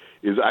devised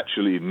is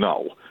actually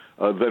null,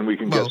 then we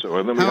can get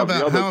somewhere. And then we have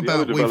the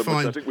other developments.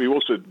 I think we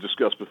also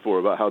discussed before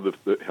about how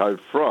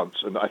France,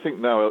 and I think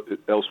now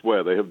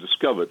elsewhere, they have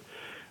discovered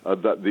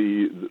that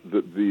the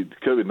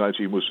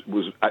COVID-19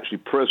 was actually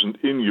present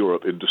in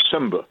Europe in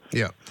December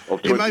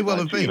of 2019. It may well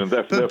have been. And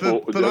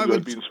therefore it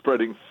had been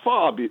spreading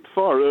far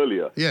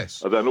earlier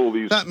than all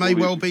these... That may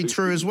well be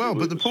true as well.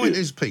 But the point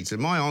is, Peter,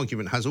 my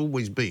argument has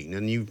always been,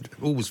 and you've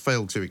always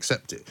failed to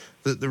accept it,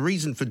 that the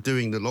reason for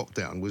doing the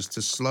lockdown was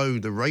to slow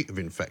the rate of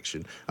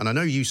infection. And I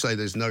know you say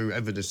there's no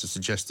evidence to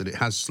suggest that it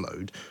has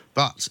slowed,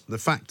 but the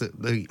fact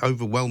that the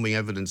overwhelming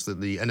evidence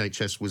that the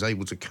NHS was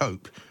able to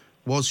cope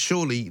was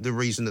surely the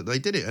reason that they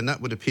did it, and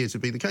that would appear to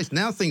be the case.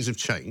 Now things have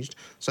changed,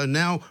 so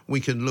now we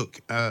can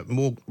look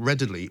more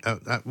readily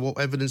at what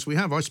evidence we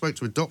have. I spoke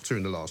to a doctor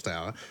in the last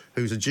hour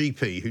who's a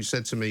GP who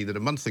said to me that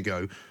a month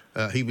ago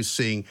he was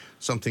seeing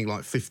something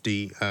like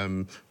 50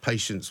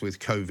 patients with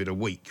COVID a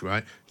week,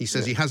 right? He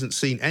says he hasn't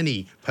seen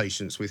any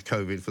patients with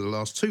COVID for the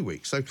last 2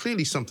 weeks, so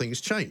clearly something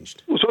has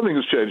changed. Well, something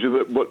has changed.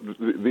 What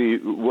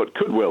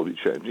could well be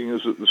changing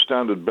is that the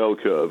standard bell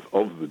curve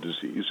of the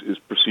disease is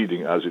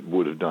proceeding as it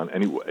would have done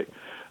anyway.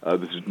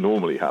 This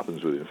normally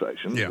happens with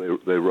infections. Yeah.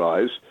 They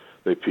rise,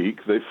 they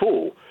peak, they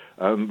fall.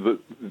 And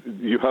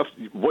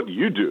what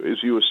you do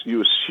is you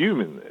assume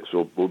in this,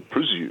 or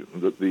presume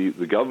that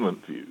the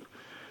government view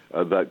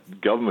that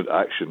government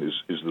action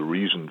is the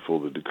reason for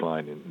the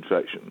decline in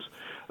infections,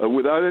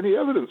 without any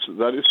evidence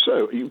that is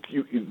so.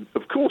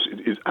 Of course, it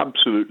is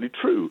absolutely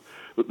true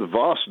that the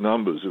vast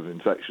numbers of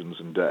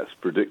infections and deaths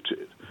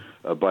predicted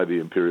by the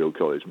Imperial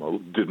College model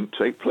didn't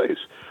take place.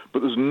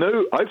 But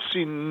I've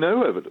seen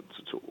no evidence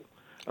at all,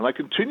 and I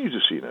continue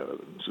to see no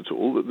evidence at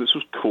all, that this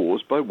was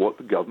caused by what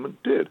the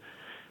government did.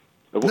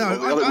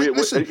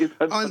 Listen,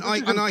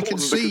 I can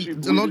see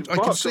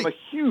a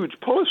huge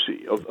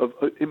policy of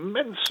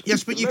immense.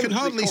 Yes, but you can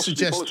hardly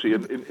suggest policy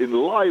in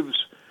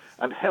lives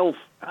and health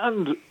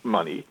and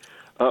money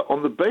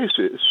on the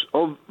basis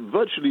of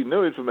virtually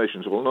no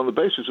information at all, and on the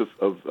basis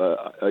of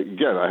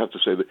again, I have to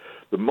say that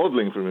the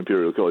modelling from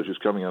Imperial College is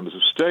coming under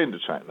sustained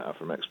attack now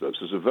from experts.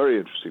 There's a very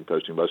interesting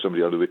posting by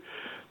somebody under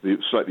the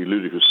slightly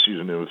ludicrous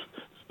pseudonym of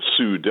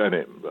Sue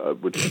Denim,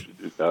 which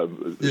you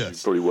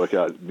probably work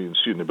out means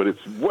pseudonym, but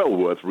it's well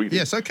worth reading.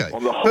 Yes, okay.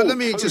 On the whole, but let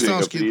me just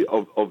ask you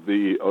of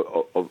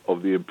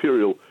the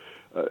imperial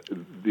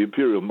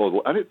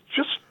model, and it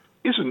just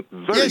isn't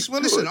very Yes, well,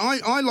 good. listen,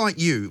 I like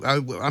you,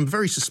 I'm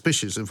very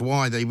suspicious of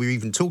why they were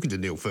even talking to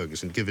Neil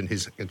Ferguson, given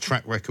his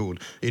track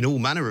record in all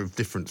manner of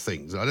different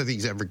things. I don't think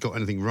he's ever got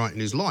anything right in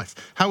his life.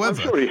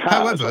 However, I'm sure he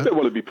has. I don't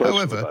want to be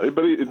personal about it,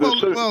 but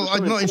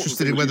I'm not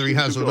interested in whether he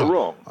has or not.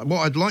 Wrong. What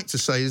I'd like to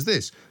say is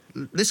this.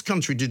 This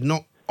country did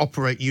not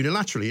operate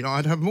unilaterally. You know,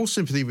 I'd have more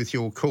sympathy with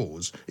your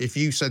cause if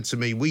you said to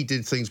me, we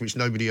did things which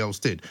nobody else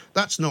did.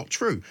 That's not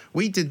true.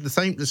 We did the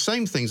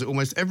same things that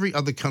almost every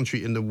other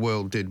country in the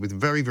world did, with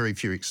very, very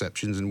few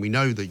exceptions, and we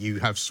know that you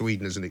have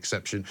Sweden as an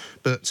exception.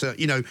 But,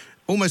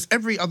 almost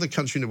every other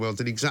country in the world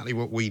did exactly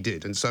what we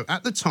did. And so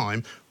at the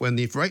time, when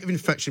the rate of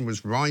infection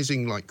was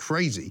rising like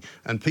crazy,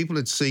 and people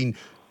had seen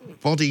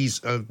bodies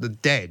of the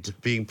dead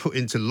being put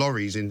into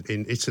lorries in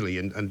Italy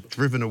and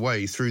driven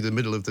away through the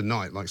middle of the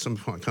night like some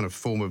kind of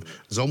form of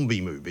zombie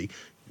movie,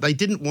 they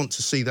didn't want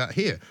to see that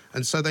here.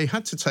 And so they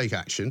had to take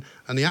action,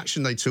 and the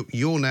action they took,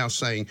 you're now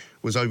saying,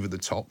 was over the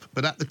top.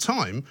 But at the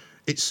time,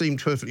 it seemed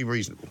perfectly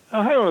reasonable.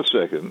 Now, hang on a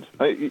second.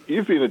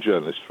 You've been a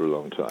journalist for a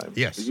long time.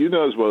 Yes. You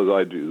know as well as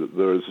I do that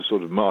there is a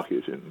sort of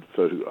market in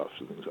photographs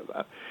and things like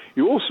that.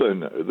 You also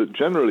know that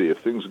generally if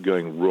things are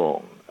going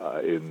wrong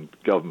in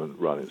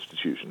government-run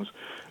institutions,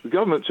 the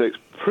government takes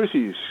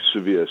pretty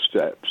severe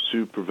steps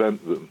to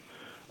prevent them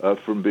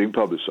from being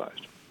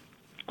publicised.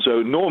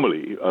 So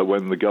normally,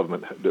 when the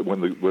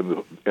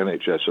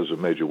NHS has a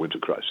major winter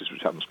crisis,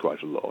 which happens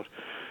quite a lot,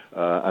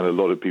 and a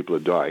lot of people are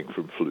dying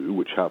from flu,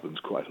 which happens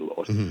quite a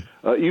lot,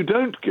 you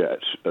don't get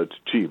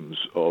teams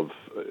of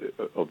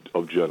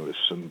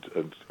journalists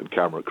and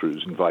camera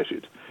crews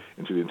invited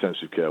into the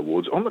intensive care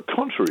wards. On the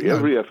contrary,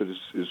 every effort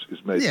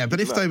is made. Yeah, but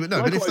if they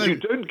you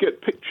don't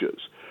get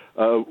pictures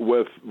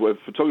where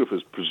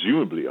photographers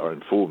presumably are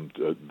informed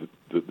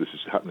that this is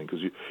happening,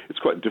 because it's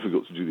quite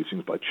difficult to do these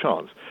things by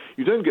chance.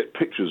 You don't get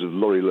pictures of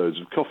lorry loads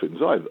of coffins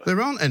either.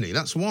 There aren't any,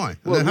 that's why.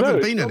 Well, there haven't no,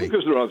 been it's not any.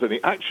 because there aren't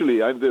any. Actually,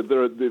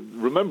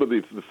 remember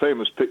the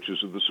famous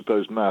pictures of the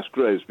supposed mass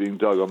graves being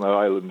dug on that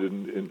island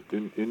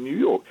in New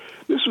York.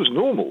 This was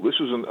normal. This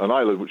was an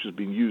island which has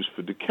been used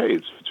for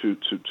decades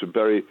to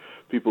bury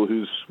people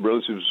whose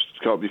relatives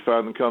can't be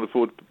found and can't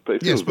afford to pay.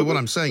 Yes, but what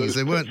I'm saying is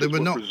they were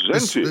not.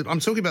 I'm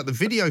talking about the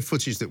video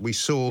footage that we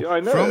saw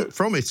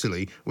from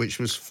Italy, which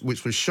was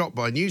shot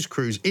by news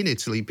crews in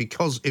Italy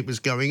because it was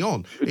going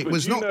on. It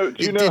was not.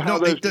 Do you know how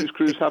those news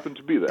crews happened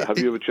to be there? Have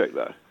you ever checked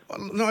that?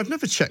 No, I've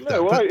never checked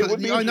that.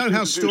 But I know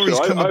how stories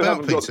come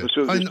about, Peter.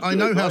 I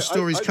know how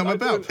stories come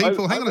about.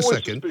 People, hang on a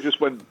second. I'm always suspicious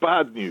when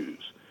bad news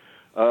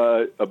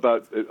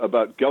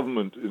about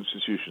government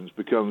institutions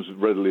becomes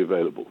readily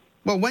available.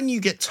 Well, when you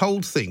get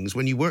told things,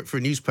 when you work for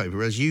a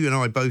newspaper, as you and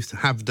I both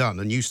have done,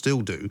 and you still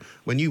do,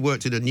 when you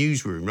worked in a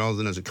newsroom rather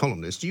than as a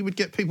columnist, you would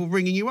get people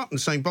ringing you up and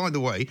saying, by the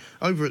way,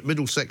 over at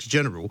Middlesex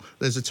General,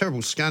 there's a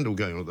terrible scandal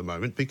going on at the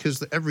moment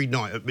because every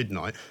night at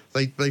midnight,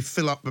 they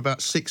fill up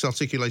about 6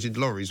 articulated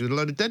lorries with a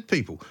load of dead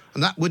people.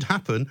 And that would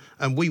happen,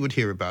 and we would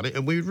hear about it,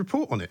 and we would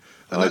report on it.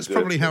 And that's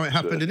probably how it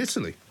happened in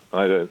Italy.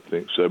 I don't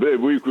think so. But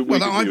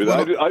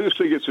I just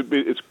think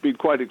it's been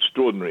quite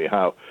extraordinary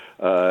how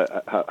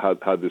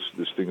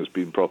this thing has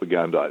been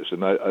propagandized.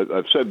 And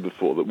I've said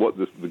before that what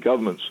the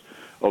governments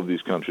of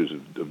these countries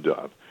have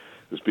done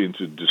has been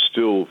to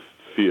distill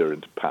fear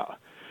into power.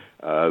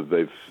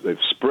 They've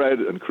spread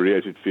and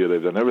created fear.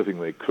 They've done everything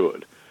they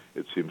could,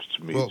 it seems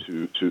to me,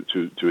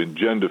 to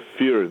engender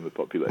fear in the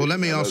population. Well,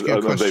 let me ask you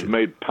a question. They've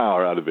made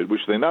power out of it,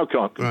 which they now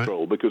can't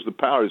control because the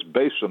power is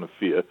based on a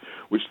fear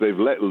which they've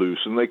let loose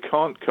and they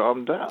can't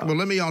calm down. Well,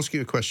 let me ask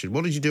you a question.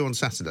 What did you do on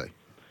Saturday?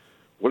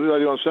 What did I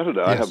do on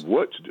Saturday? Yes. I have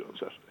work to do on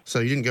Saturday. So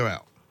you didn't go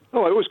out?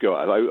 No, I always go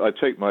out.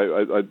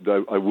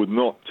 I would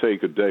not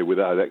take a day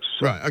without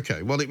exercise. Right,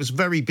 OK. Well, it was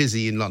very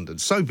busy in London.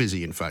 So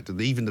busy, in fact,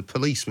 that even the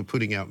police were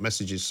putting out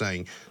messages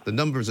saying the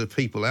numbers of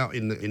people out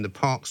in the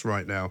parks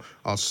right now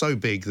are so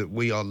big that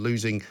we are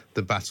losing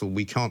the battle.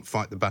 We can't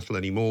fight the battle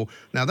anymore.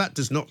 Now, that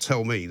does not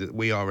tell me that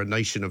we are a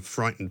nation of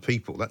frightened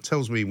people. That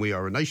tells me we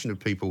are a nation of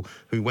people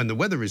who, when the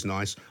weather is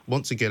nice,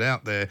 want to get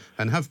out there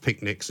and have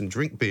picnics and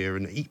drink beer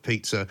and eat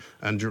pizza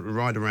and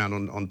ride around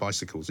on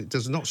bicycles. It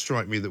does not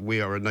strike me that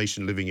we are a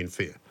nation living in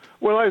fear.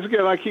 Well,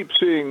 I keep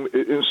seeing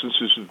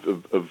instances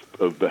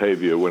of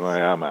behaviour when I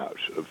am out,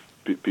 of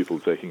people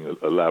taking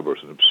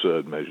elaborate and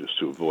absurd measures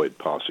to avoid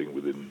passing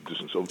within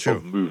distance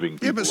of moving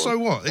people. Yeah, but so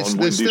what?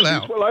 They're still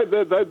out.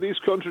 Well, these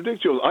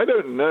contradict you. I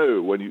don't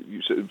know when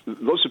you say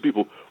lots of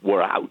people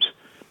were out.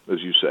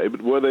 as you say,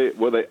 but were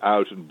they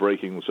out and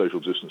breaking the social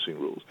distancing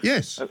rules?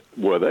 Yes.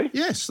 Were they?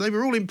 Yes, they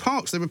were all in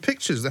parks. There were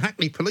pictures. The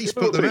Hackney police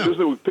There put them out.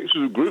 There were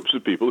pictures of groups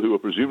of people who were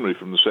presumably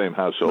from the same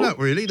household. Not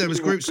really. There was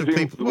groups of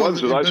people. The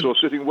ones that I saw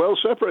sitting well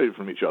separated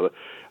from each other.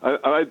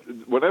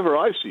 Whenever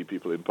I see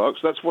people in parks,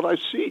 that's what I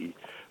see.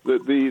 There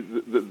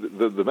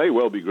may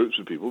well be groups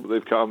of people, but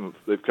they've come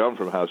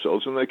from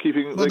households and they're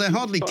keeping. Well, they're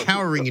hardly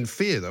cowering in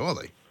fear, though, are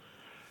they?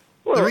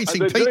 Well, they're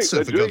eating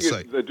pizza, for God's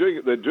sake. They're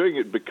doing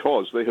it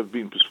because they have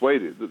been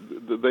persuaded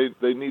that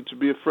they need to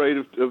be afraid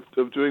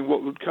of doing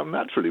what would come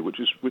naturally, which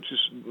is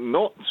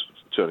not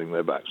turning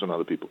their backs on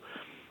other people.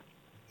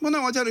 Well,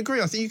 no, I don't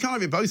agree. I think you can't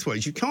have it both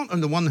ways. You can't,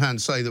 on the one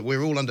hand, say that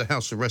we're all under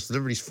house arrest and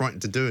everybody's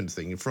frightened to do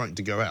anything and frightened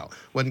to go out,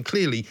 when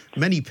clearly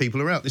many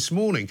people are out. This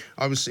morning,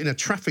 I was in a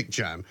traffic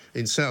jam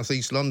in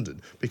southeast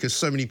London because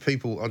so many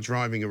people are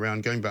driving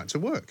around going back to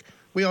work.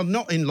 We are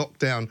not in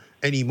lockdown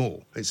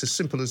anymore. It's as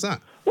simple as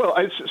that. Well,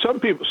 some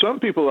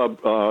people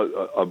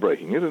are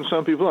breaking it, and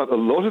some people aren't. A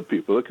lot of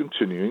people are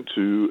continuing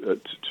to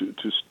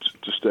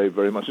stay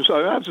very much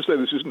inside. I have to say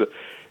this isn't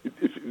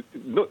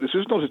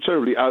a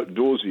terribly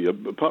outdoorsy,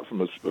 apart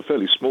from a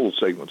fairly small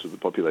segment of the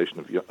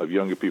population of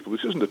younger people.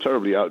 This isn't a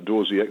terribly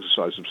outdoorsy,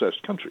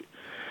 exercise-obsessed country.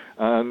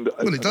 And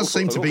well, it does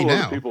seem to be now. A lot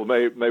now. of people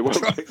may well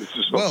take this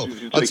as well,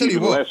 I'll tell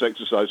you what, less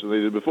exercise than they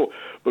did before.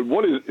 But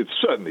it's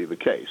certainly the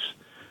case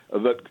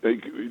that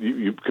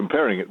you're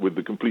comparing it with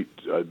the complete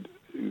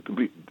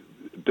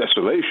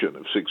desolation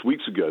of 6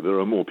 weeks ago. There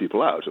are more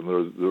people out, and there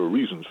are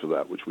reasons for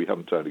that, which we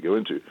haven't time to go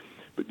into,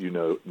 but you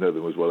know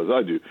them as well as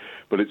I do.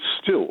 But it's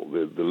still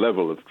the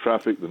level of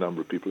traffic, the number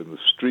of people in the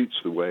streets,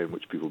 the way in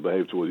which people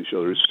behave towards each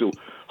other is still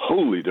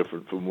wholly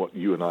different from what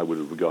you and I would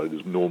have regarded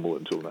as normal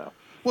until now.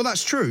 Well,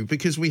 that's true,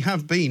 because we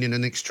have been in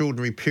an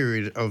extraordinary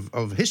period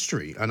of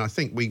history, and I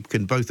think we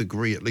can both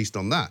agree at least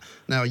on that.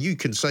 Now, you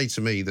can say to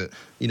me that,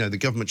 the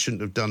government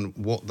shouldn't have done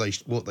what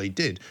they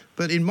did,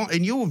 but in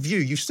your view,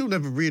 you still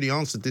never really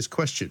answered this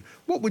question.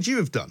 What would you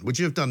have done? Would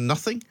you have done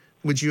nothing?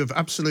 Would you have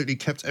absolutely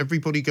kept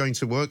everybody going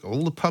to work?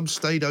 All the pubs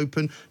stayed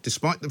open,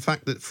 despite the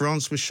fact that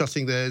France was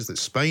shutting theirs, that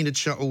Spain had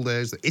shut all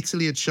theirs, that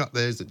Italy had shut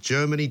theirs, that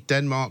Germany,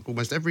 Denmark,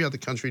 almost every other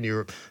country in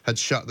Europe had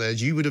shut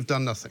theirs. You would have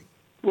done nothing.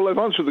 Well, I've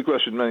answered the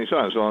question many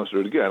times. I'll answer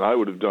it again. I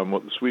would have done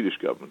what the Swedish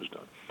government has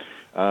done.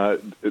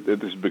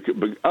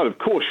 Out of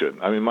caution,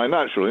 I mean, my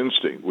natural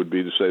instinct would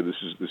be to say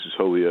this is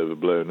wholly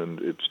overblown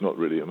and it's not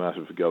really a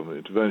matter for government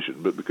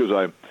intervention. But because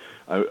I'm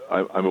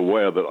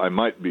aware that I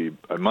might be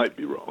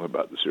wrong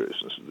about the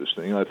seriousness of this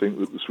thing, I think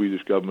that the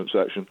Swedish government's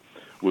action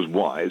was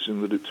wise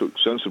in that it took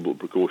sensible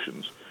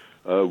precautions,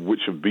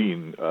 which have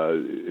been,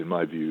 in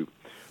my view,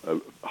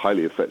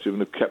 highly effective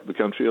and have kept the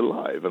country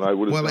alive. And I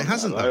would have. Well, it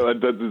hasn't. Though.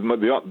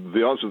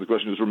 The answer to the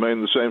question has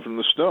remained the same from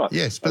the start.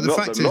 Yes, but the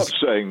fact is, I'm not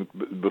saying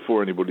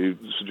before anybody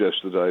suggests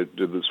that I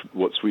did this,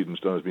 what Sweden's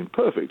done has been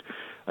perfect.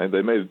 And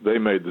they made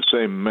the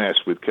same mess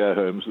with care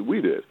homes that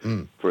we did,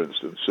 for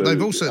instance. So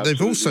they've also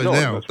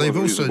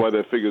why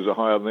their figures are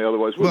higher than they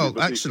otherwise would. Well,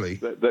 be. actually,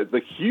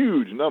 the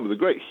huge number, the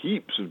great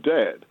heaps of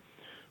dead,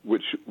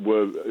 which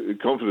were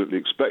confidently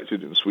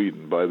expected in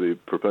Sweden by the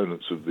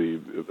proponents of the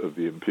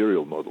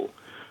imperial model,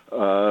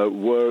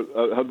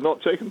 have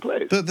not taken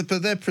place. But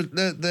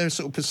their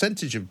sort of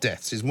percentage of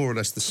deaths is more or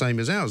less the same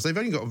as ours. They've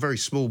only got a very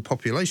small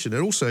population.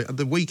 And also, at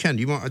the weekend,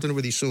 I don't know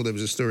whether you saw, there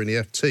was a story in the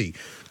FT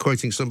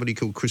quoting somebody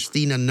called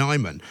Christina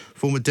Nyman,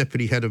 former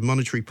deputy head of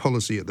monetary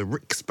policy at the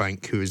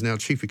Riksbank, who is now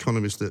chief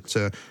economist at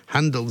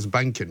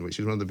Handelsbanken, which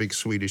is one of the big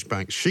Swedish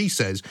banks. She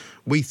says,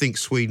 we think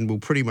Sweden will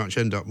pretty much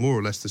end up more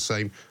or less the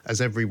same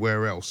as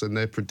everywhere else. And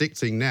they're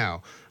predicting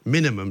now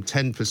minimum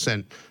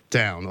 10%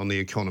 down on the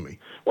economy.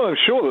 Well, I'm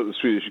sure that the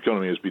Swedish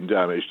economy has been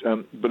damaged,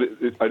 but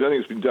I don't think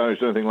it's been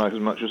damaged anything like as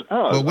much as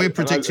ours. Well, we're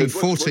predicting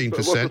 14%.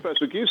 What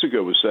Professor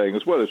Giesiger was saying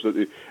as well is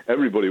that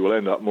everybody will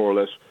end up more or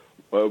less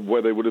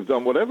where they would have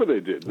done whatever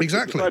they did.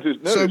 Exactly.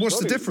 So what's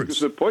the difference?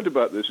 Because the point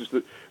about this is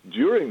that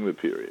during the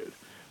period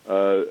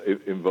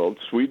involved,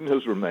 Sweden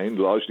has remained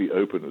largely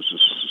open as a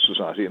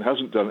society and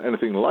hasn't done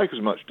anything like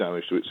as much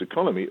damage to its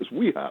economy as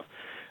we have.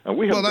 And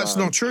we have that's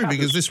not true,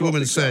 because this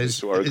woman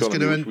says it's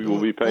going to end. We will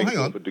be paying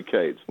for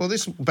decades. Well,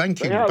 this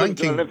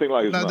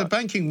the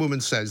banking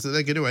woman says that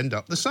they're going to end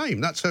up the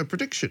same. That's her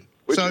prediction.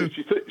 So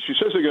she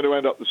says they're going to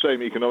end up the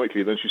same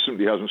economically. Then she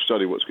simply hasn't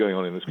studied what's going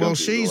on in this country. Well,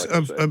 she's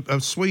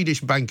a Swedish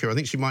banker. I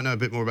think she might know a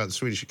bit more about the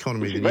Swedish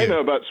economy than you. She may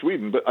know about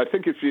Sweden, but I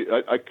think if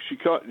she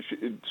can't.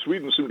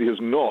 Sweden simply has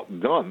not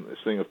done this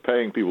thing of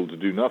paying people to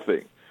do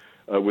nothing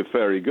with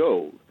fairy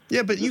gold.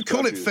 Yeah, but you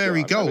call it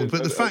fairy gold,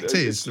 but the fact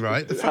is,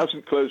 right... It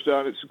hasn't closed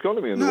down its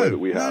economy in the way that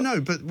we have.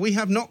 No, but we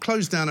have not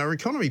closed down our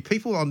economy.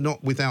 People are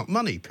not without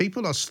money.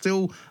 People are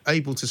still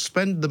able to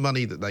spend the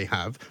money that they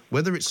have,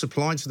 whether it's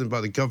supplied to them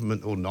by the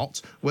government or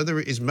not, whether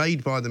it is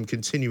made by them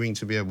continuing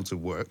to be able to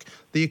work.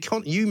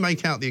 You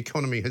make out the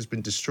economy has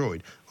been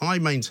destroyed. I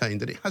maintain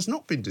that it has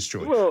not been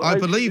destroyed. Well, I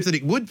believe that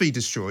it would be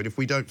destroyed if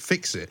we don't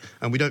fix it,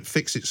 and we don't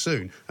fix it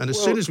soon. And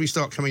as soon as we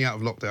start coming out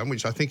of lockdown,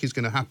 which I think is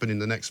going to happen in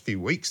the next few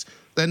weeks,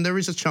 then there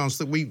is a chance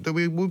that we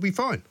will be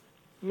fine.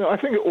 No, I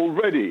think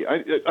already,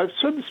 I've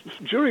said this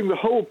during the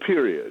whole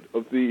period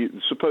of the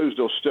supposed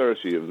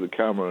austerity of the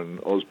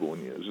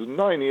Cameron-Osborne years, there's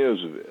 9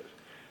 years of it,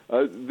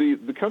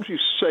 the country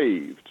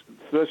saved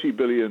 30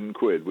 billion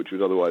quid, which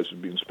would otherwise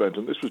have been spent,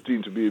 and this was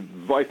deemed to be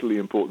vitally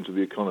important to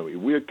the economy.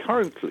 We are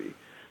currently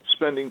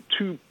spending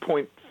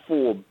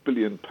 £2.4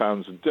 billion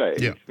a day,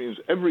 which means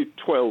every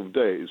 12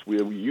 days we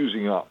are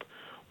using up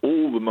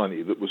all the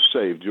money that was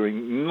saved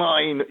during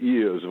 9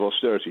 years of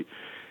austerity.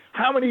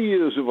 How many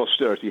years of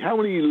austerity, how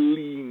many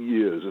lean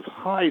years of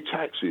high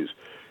taxes,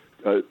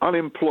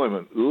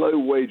 unemployment, low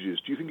wages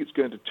do you think it's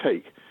going to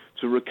take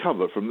to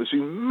recover from this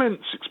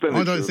immense expenditure?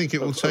 I don't think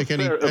it will take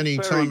any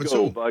time at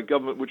all. By a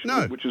government which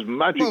is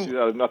magically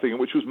out of nothing and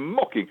which was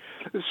mocking.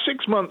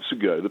 6 months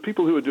ago, the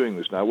people who are doing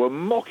this now were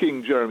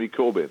mocking Jeremy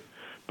Corbyn,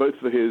 both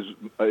for his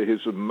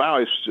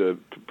Maoist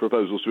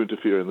proposals to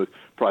interfere in the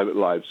private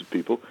lives of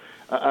people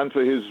and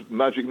for his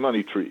magic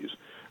money trees.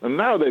 And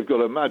now they've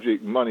got a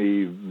magic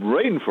money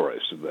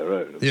rainforest of their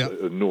own, of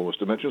enormous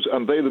dimensions,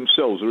 and they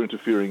themselves are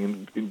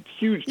interfering in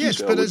huge detail.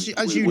 Yes, but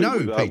as you know,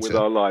 Peter, with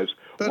our lives.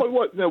 What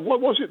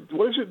was it?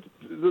 What is it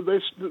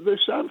that they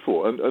stand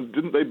for? And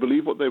didn't they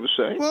believe what they were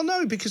saying? Well,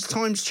 no, because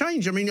times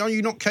change. I mean, are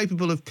you not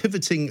capable of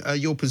pivoting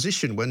your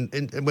position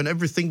when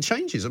everything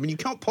changes? I mean, you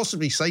can't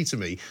possibly say to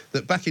me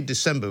that back in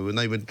December when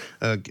they were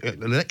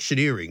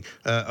electioneering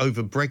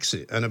over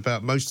Brexit and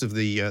about most of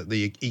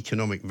the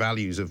economic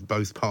values of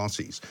both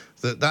parties,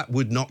 that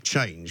would not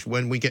change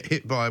when we get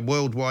hit by a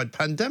worldwide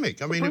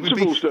pandemic. I mean, it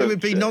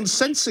would be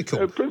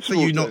nonsensical for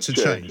you not to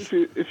change.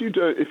 If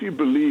you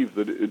believe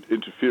that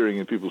interfering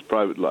in people's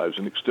private lives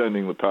and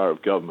extending the power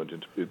of government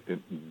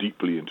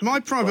deeply into my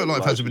private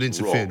life hasn't been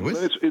interfered with.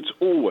 It's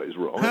always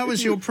wrong. How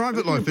has your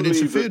private life been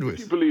interfered with? If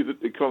you believe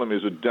that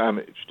economies are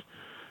damaged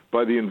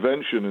by the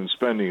invention and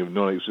spending of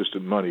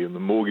non-existent money and the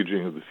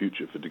mortgaging of the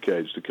future for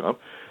decades to come,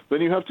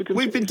 then you have to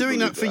continue. We've been doing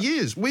that for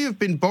years. We have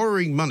been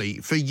borrowing money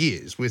for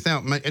years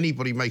without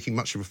anybody making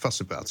much of a fuss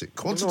about it.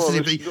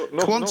 Quantitatively,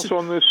 not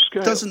on this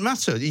scale. Doesn't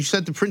matter. You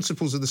said the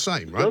principles are the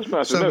same, right? It does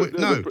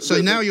matter.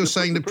 So now you're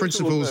saying the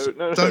principles don't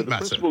matter. The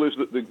principle is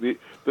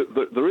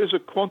that there is a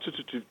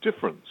quantitative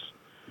difference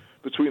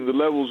between the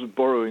levels of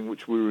borrowing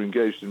which we were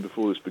engaged in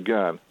before this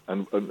began,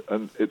 and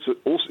it's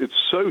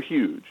so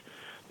huge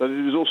that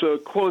it is also a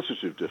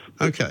qualitative difference.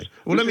 Okay.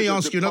 Well, let me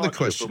ask you another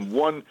question.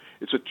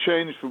 It's a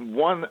change from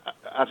one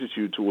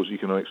attitude towards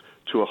economics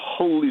to a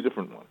wholly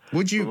different one.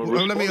 Would you?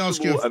 Well, let me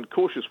ask you. And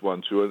cautious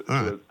one to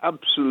an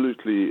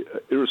absolutely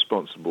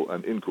irresponsible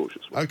and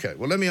incautious one. Okay.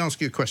 Well, let me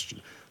ask you a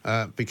question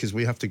because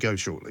we have to go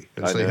shortly,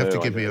 and so you have to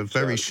give me a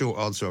very short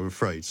answer. I'm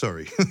afraid.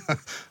 Sorry.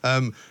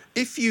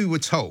 If you were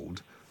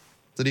told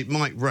that it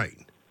might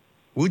rain,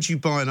 would you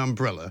buy an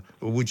umbrella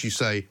or would you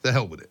say the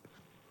hell with it?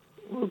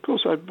 Well, of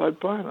course, I'd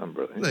buy an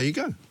umbrella. There you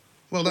go.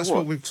 Well, that's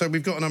what we've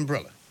got an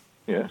umbrella.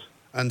 Yes.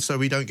 And so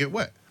we don't get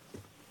wet.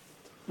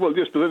 Well,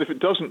 yes, but then if it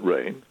doesn't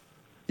rain,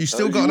 you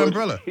still got an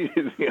umbrella.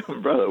 The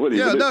umbrella, will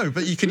you? Yeah, no,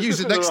 but you can use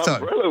it next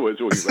time. Umbrella we're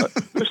talking about.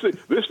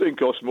 This thing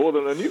costs more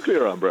than a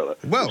nuclear umbrella.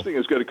 Well, this thing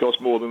is going to cost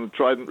more than the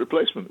Trident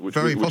replacement, which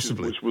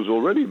was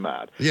already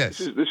mad. Yes.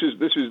 This is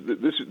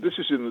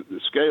in the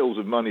scales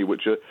of money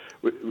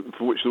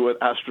for which the word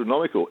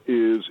astronomical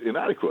is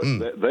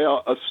inadequate. They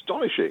are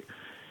astonishing.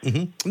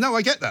 Mm-hmm. No,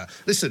 I get that.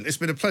 Listen, it's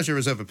been a pleasure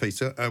as ever,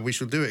 Peter. We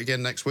shall do it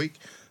again next week.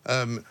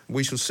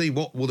 We shall see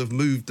what will have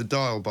moved the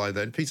dial by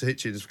then. Peter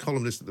Hitchens,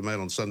 columnist at the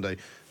Mail on Sunday,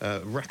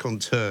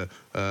 raconteur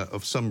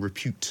of some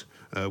repute,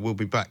 will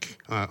be back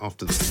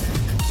after this.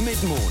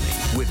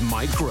 Mid-morning with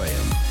Mike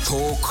Graham.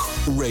 Talk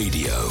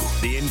Radio.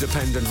 The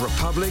Independent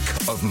Republic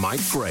of Mike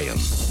Graham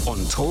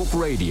on Talk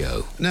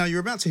Radio. Now, you're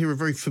about to hear a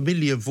very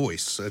familiar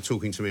voice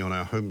talking to me on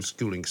our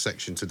homeschooling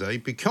section today,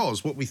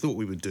 because what we thought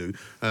we would do,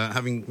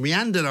 having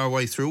meandered our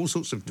way through all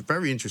sorts of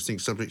very interesting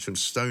subjects from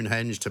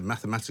Stonehenge to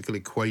mathematical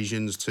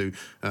equations to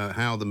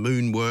how the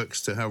moon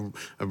works to how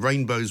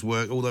rainbows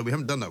work, although we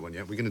haven't done that one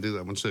yet. We're going to do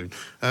that one soon.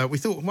 We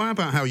thought, why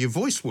about how your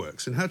voice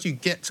works and how do you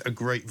get a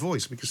great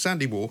voice? Because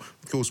Sandy Moore,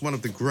 of course, one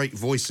of the great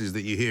voices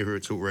that you hear here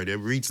at Talk Radio,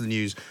 reads the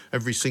news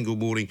every single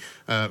morning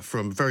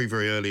from very,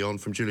 very early on,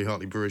 from Julie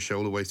Hartley-Brewer's show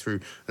all the way through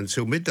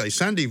until midday.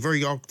 Sandy,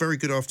 very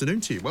good afternoon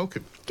to you.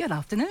 Welcome. Good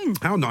afternoon.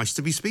 How nice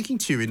to be speaking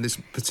to you in this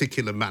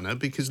particular manner,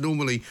 because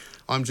normally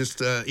I'm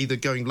just either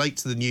going late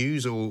to the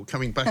news or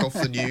coming back off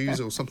the news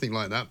or something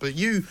like that. But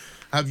you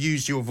have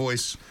used your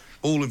voice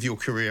all of your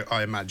career,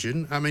 I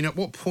imagine. I mean, at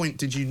what point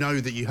did you know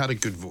that you had a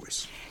good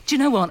voice? Do you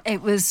know what?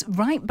 It was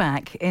right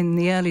back in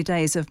the early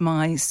days of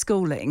my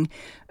schooling,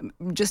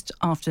 just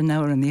after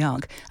Noah and the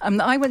Ark.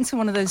 I went to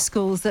one of those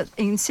schools that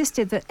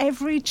insisted that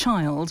every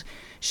child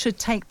should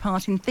take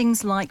part in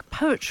things like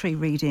poetry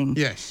reading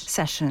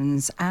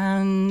sessions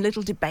and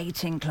little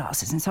debating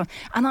classes and so on.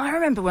 And I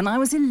remember when I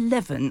was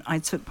 11, I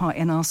took part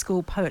in our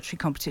school poetry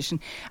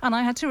competition and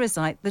I had to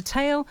recite The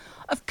Tale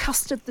of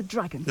Custard the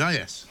Dragon. Oh,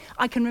 yes.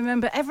 I can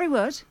remember every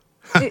word.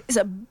 It's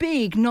a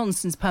big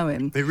nonsense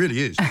poem. It really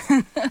is.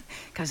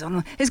 Goes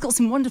on. It's got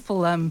some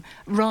wonderful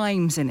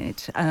rhymes in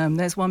it.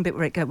 There's one bit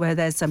where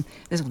there's all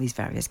these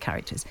various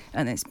characters,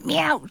 and it's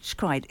meouch,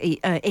 cried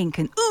Ink,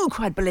 and ooh,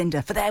 cried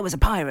Belinda, for there was a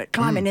pirate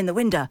climbing in the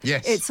window.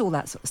 Yes. It's all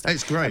that sort of stuff.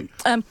 It's great.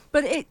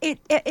 But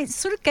it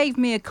sort of gave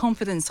me a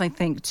confidence, I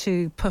think,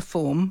 to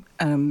perform,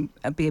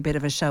 be a bit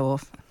of a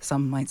show-off,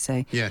 some might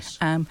say. Yes.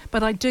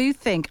 But I do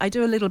think, I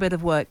do a little bit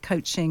of work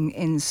coaching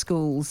in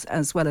schools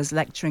as well as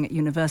lecturing at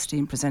university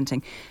and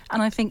presenting.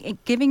 And I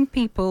think giving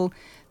people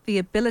the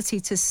ability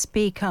to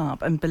speak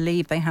up and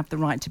believe they have the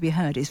right to be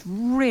heard is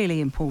really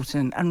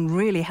important and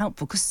really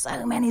helpful, because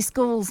so many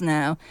schools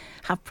now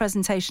have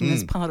presentation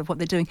as part of what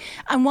they're doing.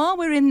 And while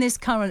we're in this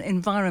current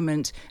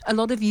environment, a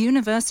lot of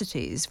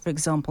universities, for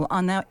example,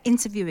 are now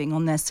interviewing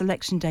on their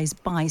selection days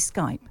by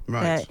Skype.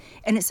 Right.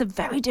 And it's a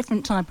very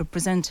different type of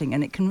presenting,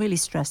 and it can really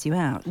stress you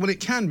out. Well, it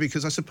can,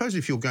 because I suppose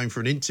if you're going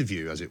for an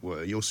interview, as it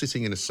were, you're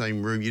sitting in the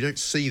same room. You don't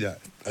see that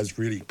as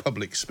really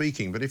public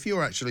speaking. But if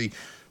you're actually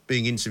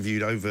being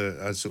interviewed over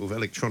a sort of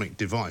electronic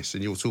device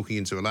and you're talking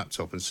into a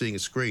laptop and seeing a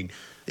screen,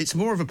 it's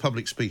more of a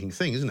public speaking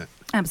thing, isn't it?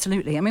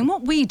 Absolutely. I mean,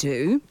 what we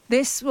do,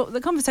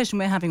 the conversation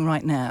we're having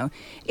right now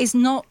is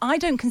not, I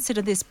don't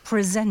consider this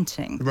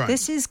presenting. Right.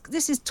 This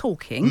is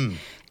talking.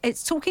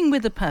 It's talking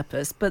with a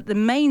purpose, but the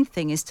main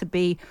thing is to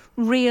be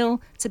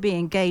real, to be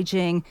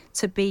engaging,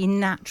 to be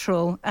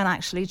natural, and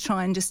actually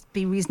try and just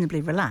be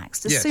reasonably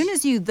relaxed. As soon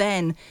as you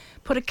then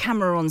put a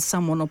camera on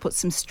someone or put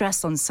some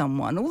stress on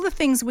someone, all the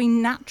things we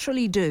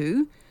naturally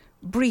do,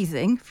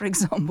 breathing, for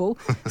example,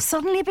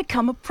 suddenly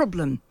become a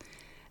problem.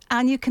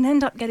 And you can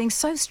end up getting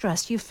so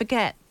stressed you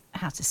forget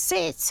how to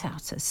sit, how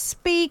to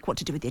speak, what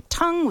to do with your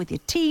tongue, with your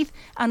teeth,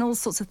 and all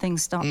sorts of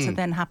things start to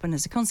then happen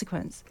as a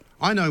consequence.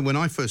 I know when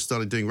I first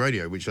started doing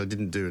radio, which I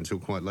didn't do until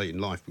quite late in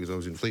life because I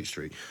was in Fleet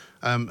Street,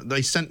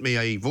 they sent me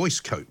a voice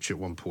coach at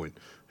one point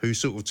who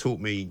sort of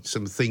taught me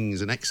some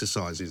things and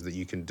exercises that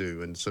you can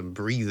do and some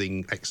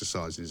breathing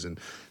exercises. And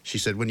she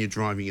said, when you're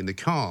driving in the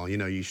car, you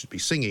know, you should be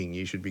singing,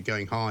 you should be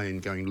going high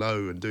and going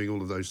low and doing all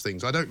of those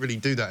things. I don't really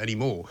do that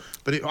anymore,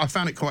 but I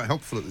found it quite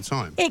helpful at the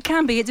time. It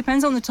can be. It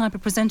depends on the type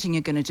of presenting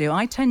you're going to do.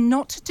 I tend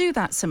not to do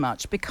that so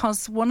much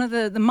because one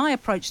of my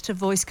approach to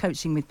voice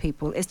coaching with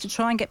people is to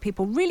try and get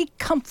people really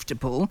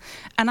comfortable,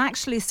 and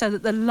actually so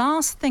that the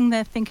last thing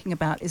they're thinking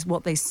about is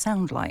what they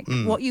sound like.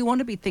 What you want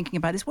to be thinking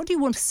about is, what do you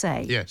want to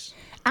say? Yes.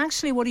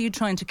 Actually, what are you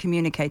trying to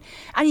communicate?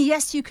 And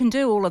yes, you can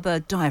do all of the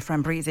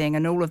diaphragm breathing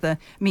and all of the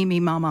me,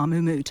 ma,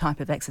 moo, moo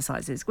type of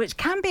exercises, which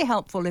can be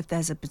helpful if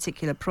there's a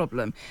particular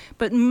problem.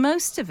 But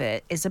most of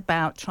it is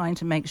about trying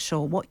to make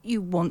sure what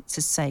you want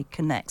to say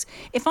connects.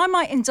 If I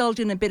might indulge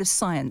in a bit of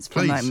science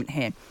for a moment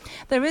here,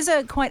 there is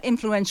a quite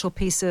influential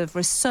piece of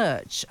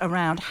research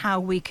around how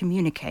we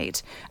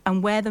communicate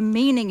and where the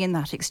meaning in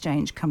that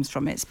exchange comes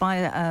from. It's by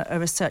a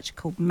researcher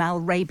called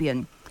Mal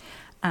Rabian.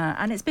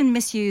 And it's been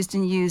misused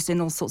and used in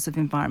all sorts of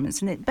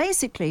environments. And it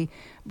basically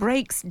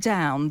breaks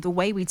down the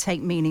way we take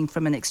meaning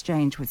from an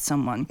exchange with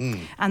someone.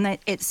 And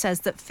it says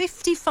that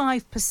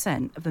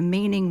 55% of the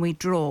meaning we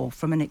draw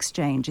from an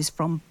exchange is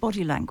from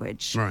body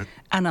language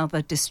and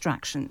other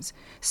distractions.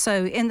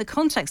 So in the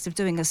context of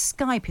doing a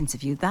Skype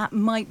interview, that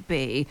might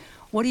be,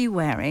 what are you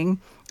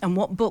wearing? And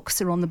what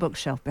books are on the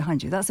bookshelf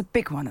behind you? That's a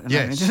big one at the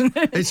moment, isn't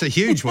it? It's a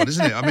huge one,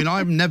 isn't it? I mean,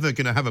 I'm never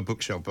going to have a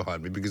bookshelf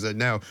behind me because I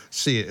now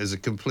see it as a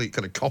complete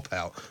kind of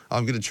cop-out.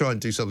 I'm going to try and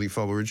do something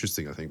far more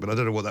interesting, I think, but I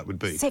don't know what that would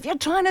be. So if you're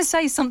trying to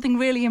say something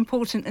really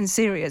important and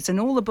serious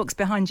and all the books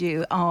behind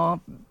you are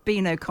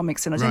Beano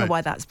comics, and I don't know why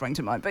that sprang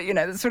to mind, but, you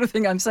know, the sort of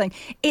thing I'm saying,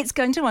 it's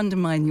going to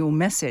undermine your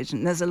message.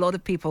 And there's a lot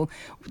of people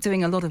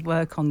doing a lot of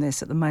work on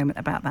this at the moment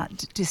about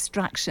that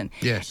distraction.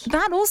 Yes.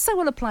 That also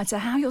will apply to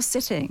how you're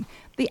sitting,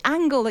 the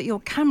angle that your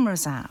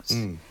camera's at.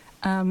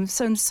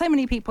 So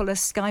many people are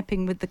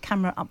Skyping with the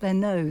camera up their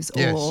nose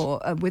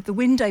or with the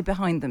window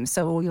behind them,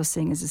 so all you're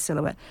seeing is a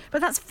silhouette. But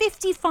that's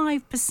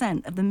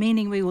 55% of the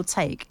meaning we will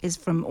take is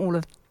from all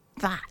of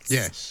that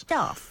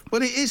stuff.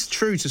 Well, it is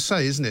true to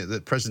say, isn't it,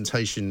 that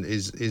presentation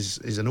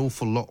is an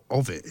awful lot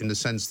of it, in the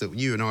sense that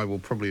you and I will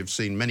probably have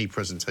seen many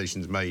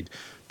presentations made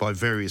by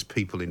various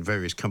people in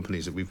various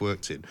companies that we've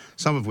worked in,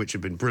 some of which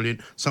have been brilliant,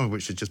 some of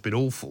which have just been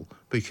awful,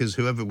 because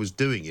whoever was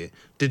doing it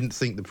didn't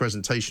think the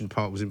presentation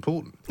part was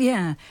important.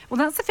 Yeah, well,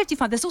 that's the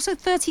 55. There's also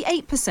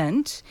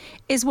 38%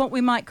 is what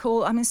we might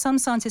call, I mean, some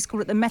scientists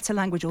call it the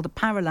meta-language or the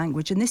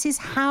para-language, and this is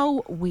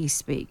how we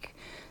speak.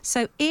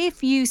 So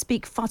if you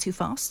speak far too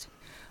fast,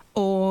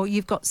 or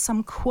you've got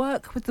some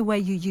quirk with the way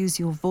you use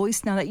your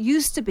voice. Now, that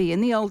used to be in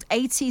the old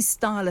 80s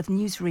style of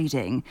news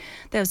reading.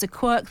 There was a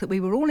quirk that we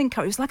were all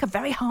encouraged. It was like a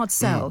very hard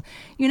sell.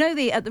 You know,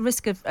 at the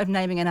risk of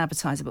naming an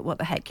advertiser, but what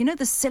the heck? You know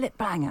the Sillet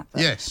Bang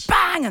advert? Yes.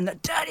 Bang, and the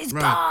dirt is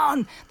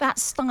gone. That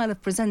style of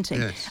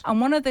presenting. Yes.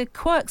 And one of the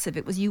quirks of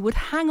it was you would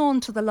hang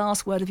on to the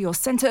last word of your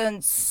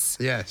sentence.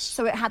 Yes.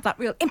 So it had that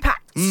real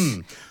impact.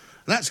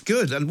 That's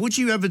good. And would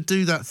you ever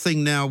do that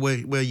thing now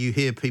where you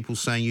hear people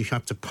saying you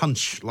have to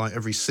punch like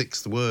every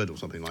sixth word or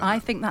something like that? I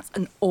think that's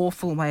an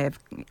awful way of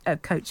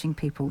coaching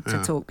people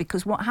to talk,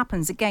 because what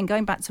happens, again,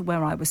 going back to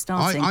where I was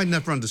starting... I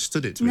never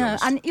understood it, to be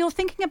honest. And you're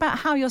thinking about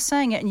how you're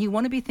saying it, and you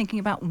want to be thinking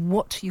about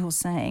what you're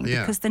saying,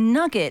 because the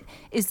nugget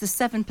is the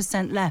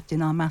 7% left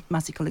in our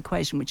mathematical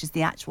equation, which is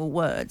the actual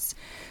words.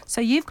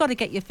 So you've got to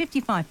get your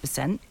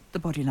 55%, the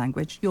body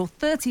language, your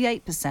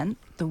 38%,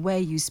 the way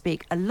you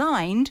speak,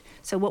 aligned,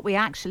 so what we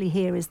actually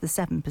hear is the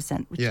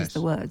 7%, which is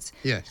the words.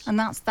 Yes. And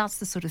that's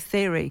the sort of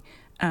theory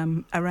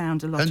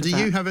around a lot of that. And do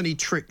you have any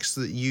tricks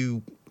that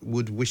you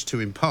would wish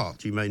to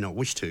impart? You may not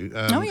wish to.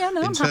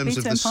 in terms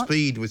of the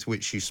speed with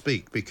which you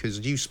speak, because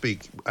you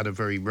speak at a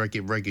very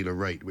regular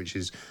rate, which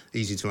is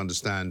easy to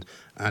understand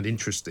and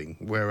interesting,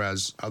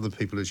 whereas other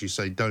people, as you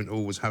say, don't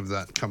always have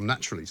that come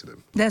naturally to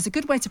them. There's a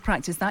good way to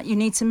practice that. You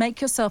need to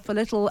make yourself a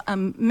little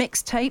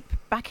mixtape,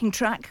 backing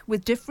track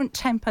with different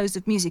tempos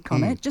of music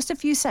on it, just a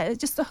few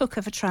just the hook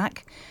of a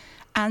track,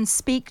 and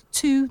speak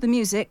to the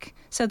music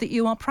so that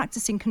you are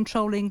practicing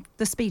controlling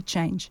the speed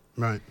change.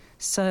 Right.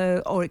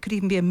 So, or it could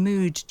even be a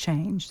mood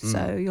change.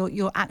 So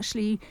you're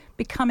actually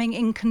becoming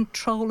in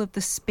control of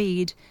the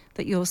speed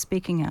that you're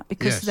speaking at,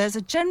 because there's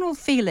a general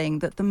feeling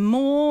that the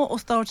more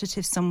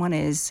authoritative someone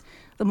is,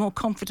 the more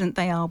confident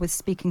they are with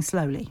speaking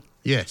slowly.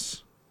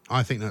 Yes.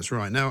 I think that's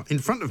right. Now, in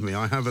front of me,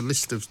 I have a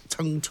list of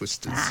tongue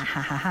twisters.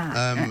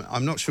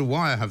 I'm not sure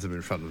why I have them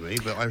in front of me,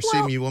 but I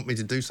assume you want me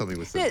to do something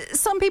with them.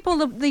 Some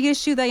people, the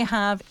issue they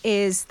have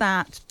is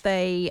that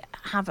they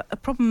have a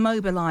problem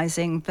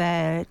mobilising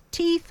their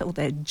teeth or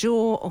their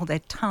jaw or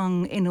their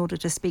tongue in order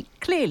to speak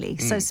clearly.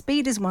 So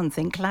speed is one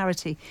thing,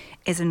 clarity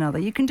is another.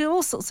 You can do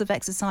all sorts of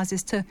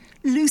exercises to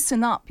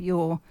loosen up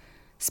your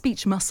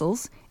speech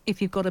muscles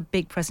if you've got a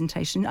big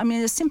presentation. I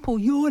mean, a simple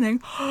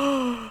yawning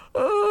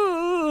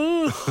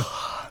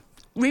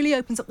really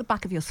opens up the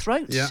back of your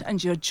throat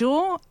and your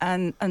jaw,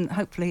 and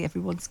hopefully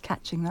everyone's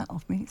catching that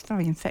off me. It's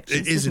very infectious.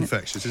 It is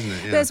infectious, isn't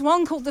it? Yeah. There's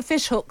one called the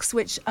fish hooks,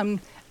 which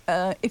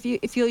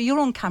if you're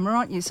on camera,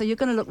 aren't you? So you're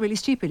going to look really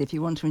stupid if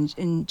you want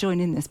to join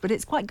in this, but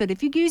it's quite good.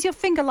 If you use your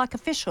finger like a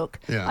fish hook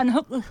and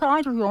hook the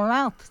side of your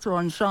mouth to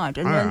one side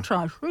and then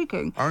try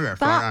speaking,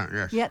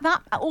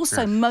 that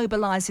also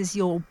mobilises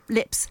your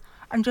lips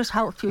and just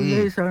helps you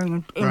use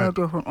them in a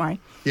different way.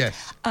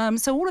 Yes.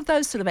 So all of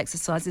those sort of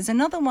exercises.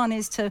 Another one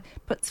is to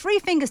put 3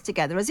 fingers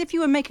together as if you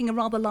were making a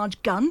rather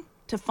large gun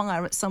to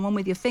fire at someone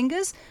with your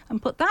fingers,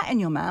 and put that in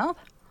your mouth.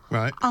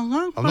 Right. I'm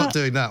not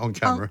doing that on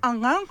camera.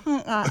 And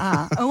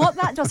what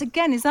that does,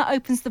 again, is that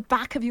opens the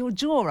back of your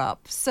jaw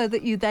up so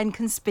that you then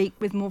can speak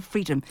with more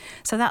freedom.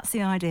 So that's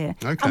the idea.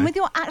 Okay. And with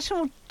your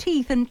actual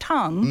teeth and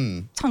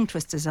tongue, tongue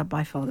twisters are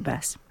by far the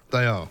best.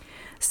 They are.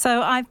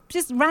 So I've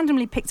just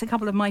randomly picked a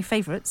couple of my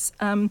favourites.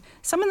 Some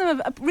of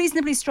them are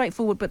reasonably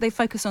straightforward, but they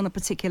focus on a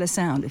particular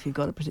sound, if you've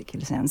got a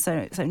particular sound.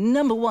 So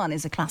number one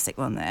is a classic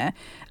one there,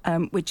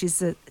 which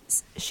is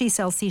she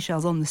sells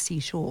seashells on the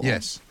seashore.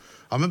 Yes.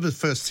 I remember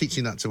first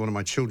teaching that to one of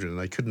my children,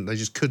 and they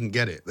just couldn't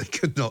get it. They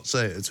could not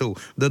say it at all.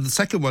 The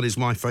second one is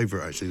my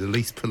favourite, actually. The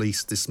least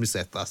police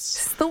dismisseth us.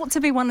 It's thought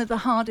to be one of the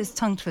hardest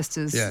tongue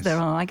twisters there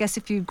are. I guess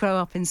if you grow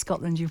up in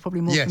Scotland, you're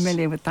probably more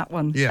familiar with that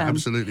one. Yeah,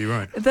 absolutely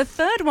right. The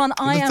third one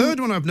the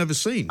third one I've never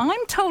seen.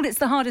 I'm told it's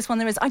the hardest one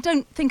there is. I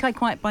don't think I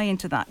quite buy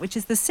into that, which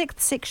is the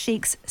sixth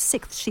sheep's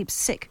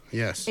sick.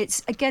 Yes.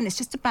 It's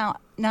just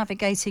about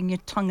navigating your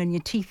tongue and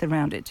your teeth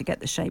around it to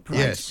get the shape right.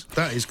 Yes,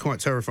 that is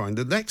quite terrifying.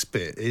 The next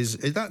bit is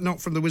that not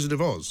from The Wizard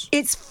of Oz?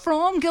 It's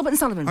from Gilbert and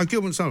Sullivan. Oh,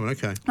 Gilbert and Sullivan,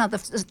 okay. Now,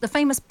 the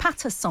famous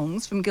patter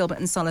songs from Gilbert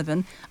and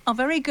Sullivan are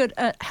very good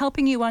at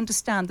helping you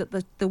understand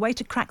that the way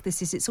to crack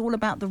this is it's all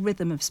about the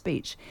rhythm of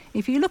speech.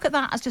 If you look at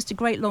that as just a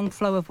great long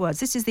flow of words,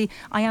 this is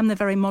I am the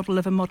very model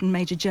of a modern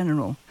major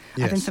general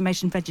of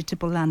information,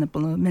 vegetable,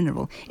 animal, or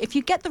mineral. If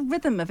you get the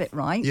rhythm of it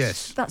right,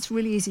 that's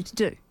really easy to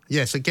do.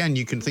 Yes, again,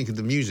 you can think of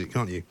the music,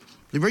 can't you?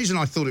 The reason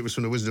I thought it was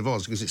from The Wizard of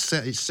Oz because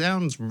it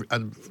sounds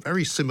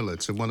very similar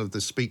to one of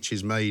the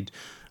speeches made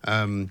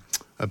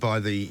by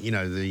the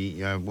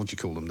what do you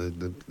call them,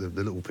 the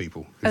little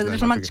people? Oh, the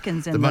little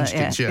munchkins. The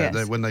munchkins,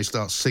 yes. When they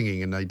start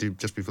singing and they do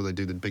just before they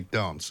do the big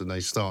dance and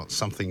they start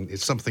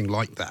it's something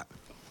like that.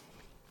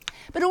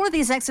 But all of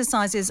these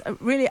exercises are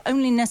really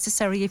only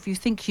necessary if you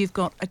think you've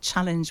got a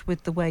challenge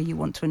with the way you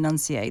want to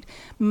enunciate.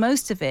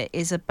 Most of it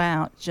is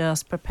about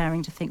just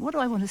preparing to think, what do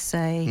I want to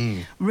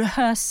say?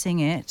 Rehearsing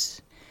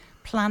it,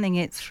 planning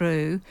it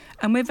through.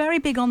 And we're very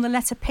big on the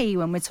letter P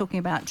when we're talking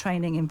about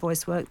training in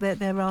voice work.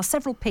 There are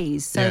several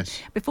Ps. So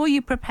before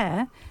you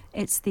prepare,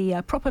 it's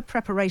the proper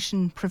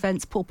preparation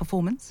prevents poor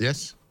performance.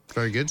 Yes,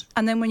 very good.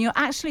 And then when you're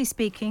actually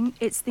speaking,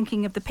 it's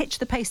thinking of the pitch,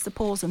 the pace, the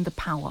pause and the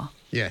power.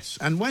 Yes,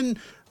 and when,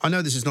 I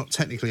know this is not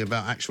technically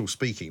about actual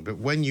speaking, but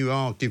when you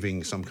are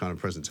giving some kind of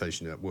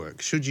presentation at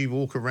work, should you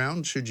walk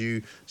around? Should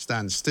you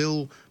stand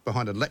still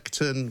behind a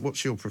lectern?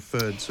 What's your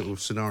preferred sort of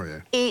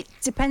scenario? It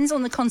depends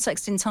on the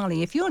context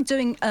entirely. If you're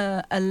doing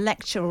a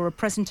lecture or a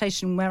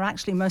presentation where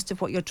actually most of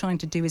what you're trying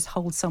to do is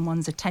hold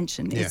someone's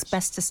attention, it's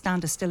best to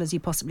stand as still as you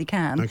possibly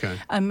can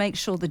and make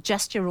sure the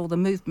gesture or the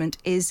movement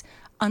is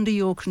under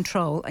your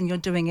control and you're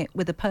doing it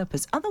with a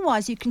purpose.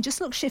 Otherwise, you can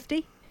just look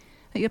shifty.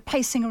 You're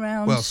pacing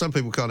around. Well, some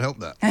people can't help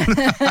that.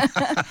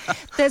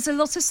 There's a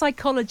lot of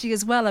psychology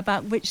as well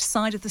about which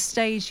side of the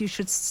stage you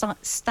should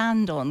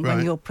stand on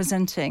when you're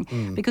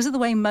presenting, because of the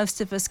way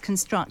most of us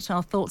construct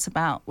our thoughts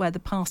about where the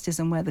past is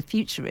and where the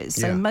future is.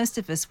 So most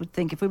of us would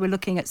think, if we were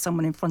looking at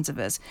someone in front of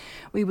us,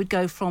 we would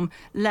go from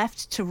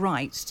left to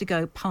right to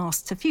go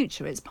past to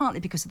future. It's partly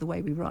because of the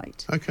way we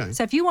write. Okay.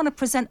 So if you want to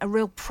present a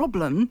real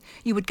problem,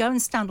 you would go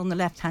and stand on the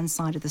left-hand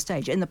side of the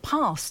stage, in the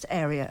past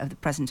area of the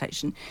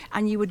presentation,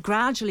 and you would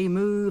gradually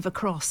move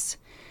across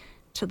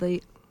to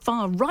the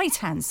far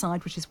right-hand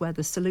side, which is where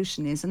the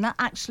solution is, and that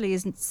actually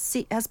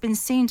has been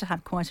seen to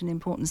have quite an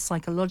important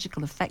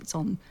psychological effect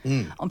on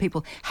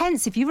people.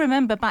 Hence, if you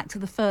remember back to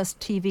the first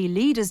TV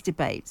leaders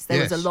debates,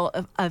 there was a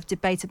lot of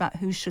debate about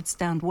who should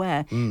stand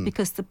where,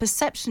 because the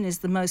perception is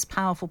the most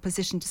powerful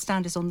position to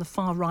stand is on the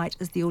far right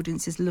as the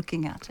audience is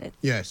looking at it.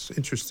 Yes,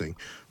 interesting.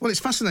 Well,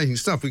 it's fascinating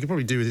stuff. We could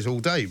probably do this all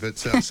day, but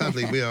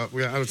sadly we are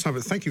out of time.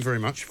 But thank you very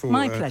much for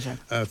my pleasure.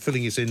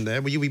 Filling us in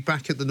there. Will you be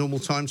back at the normal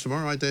time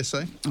tomorrow, I dare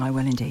say? I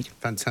will indeed.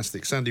 Fantastic.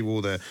 Sandy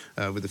Wall there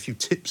with a few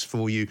tips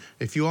for you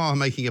if you are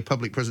making a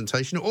public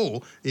presentation,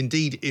 or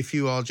indeed if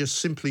you are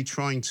just simply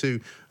trying to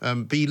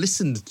be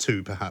listened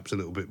to perhaps a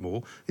little bit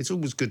more. It's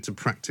always good to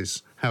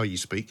practice how you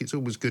speak. It's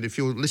always good if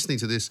you're listening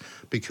to this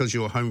because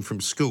you're home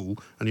from school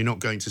and you're not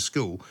going to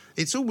school.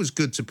 It's always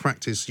good to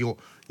practice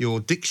your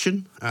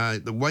diction,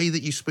 the way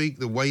that you speak,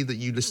 the way that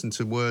you listen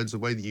to words, the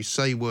way that you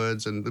say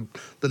words, and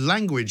the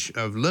language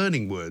of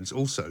learning words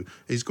also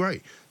is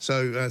great.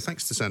 So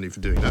thanks to Sandy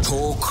for doing that.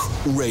 Talk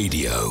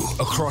Radio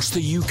across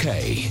the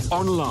UK,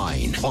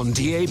 online, on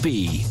DAB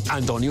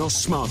and on your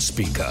smart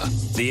speaker.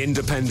 The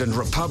Independent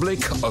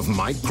Republic of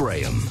Mike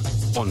Graham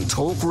on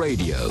Talk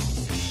Radio.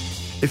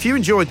 If you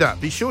enjoyed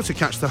that, be sure to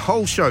catch the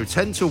whole show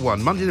 10 till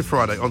 1, Monday to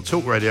Friday on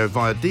Talk Radio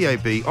via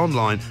DAB,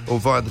 online or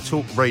via the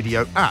Talk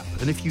Radio app.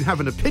 And if you have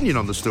an opinion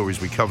on the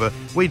stories we cover,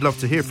 we'd love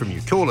to hear from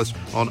you. Call us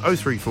on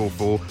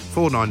 0344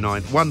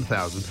 499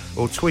 1000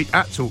 or tweet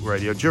at Talk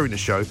Radio during the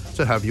show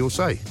to have your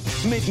say.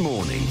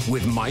 Mid-morning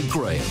with Mike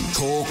Graham.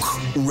 Talk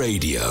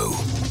Radio.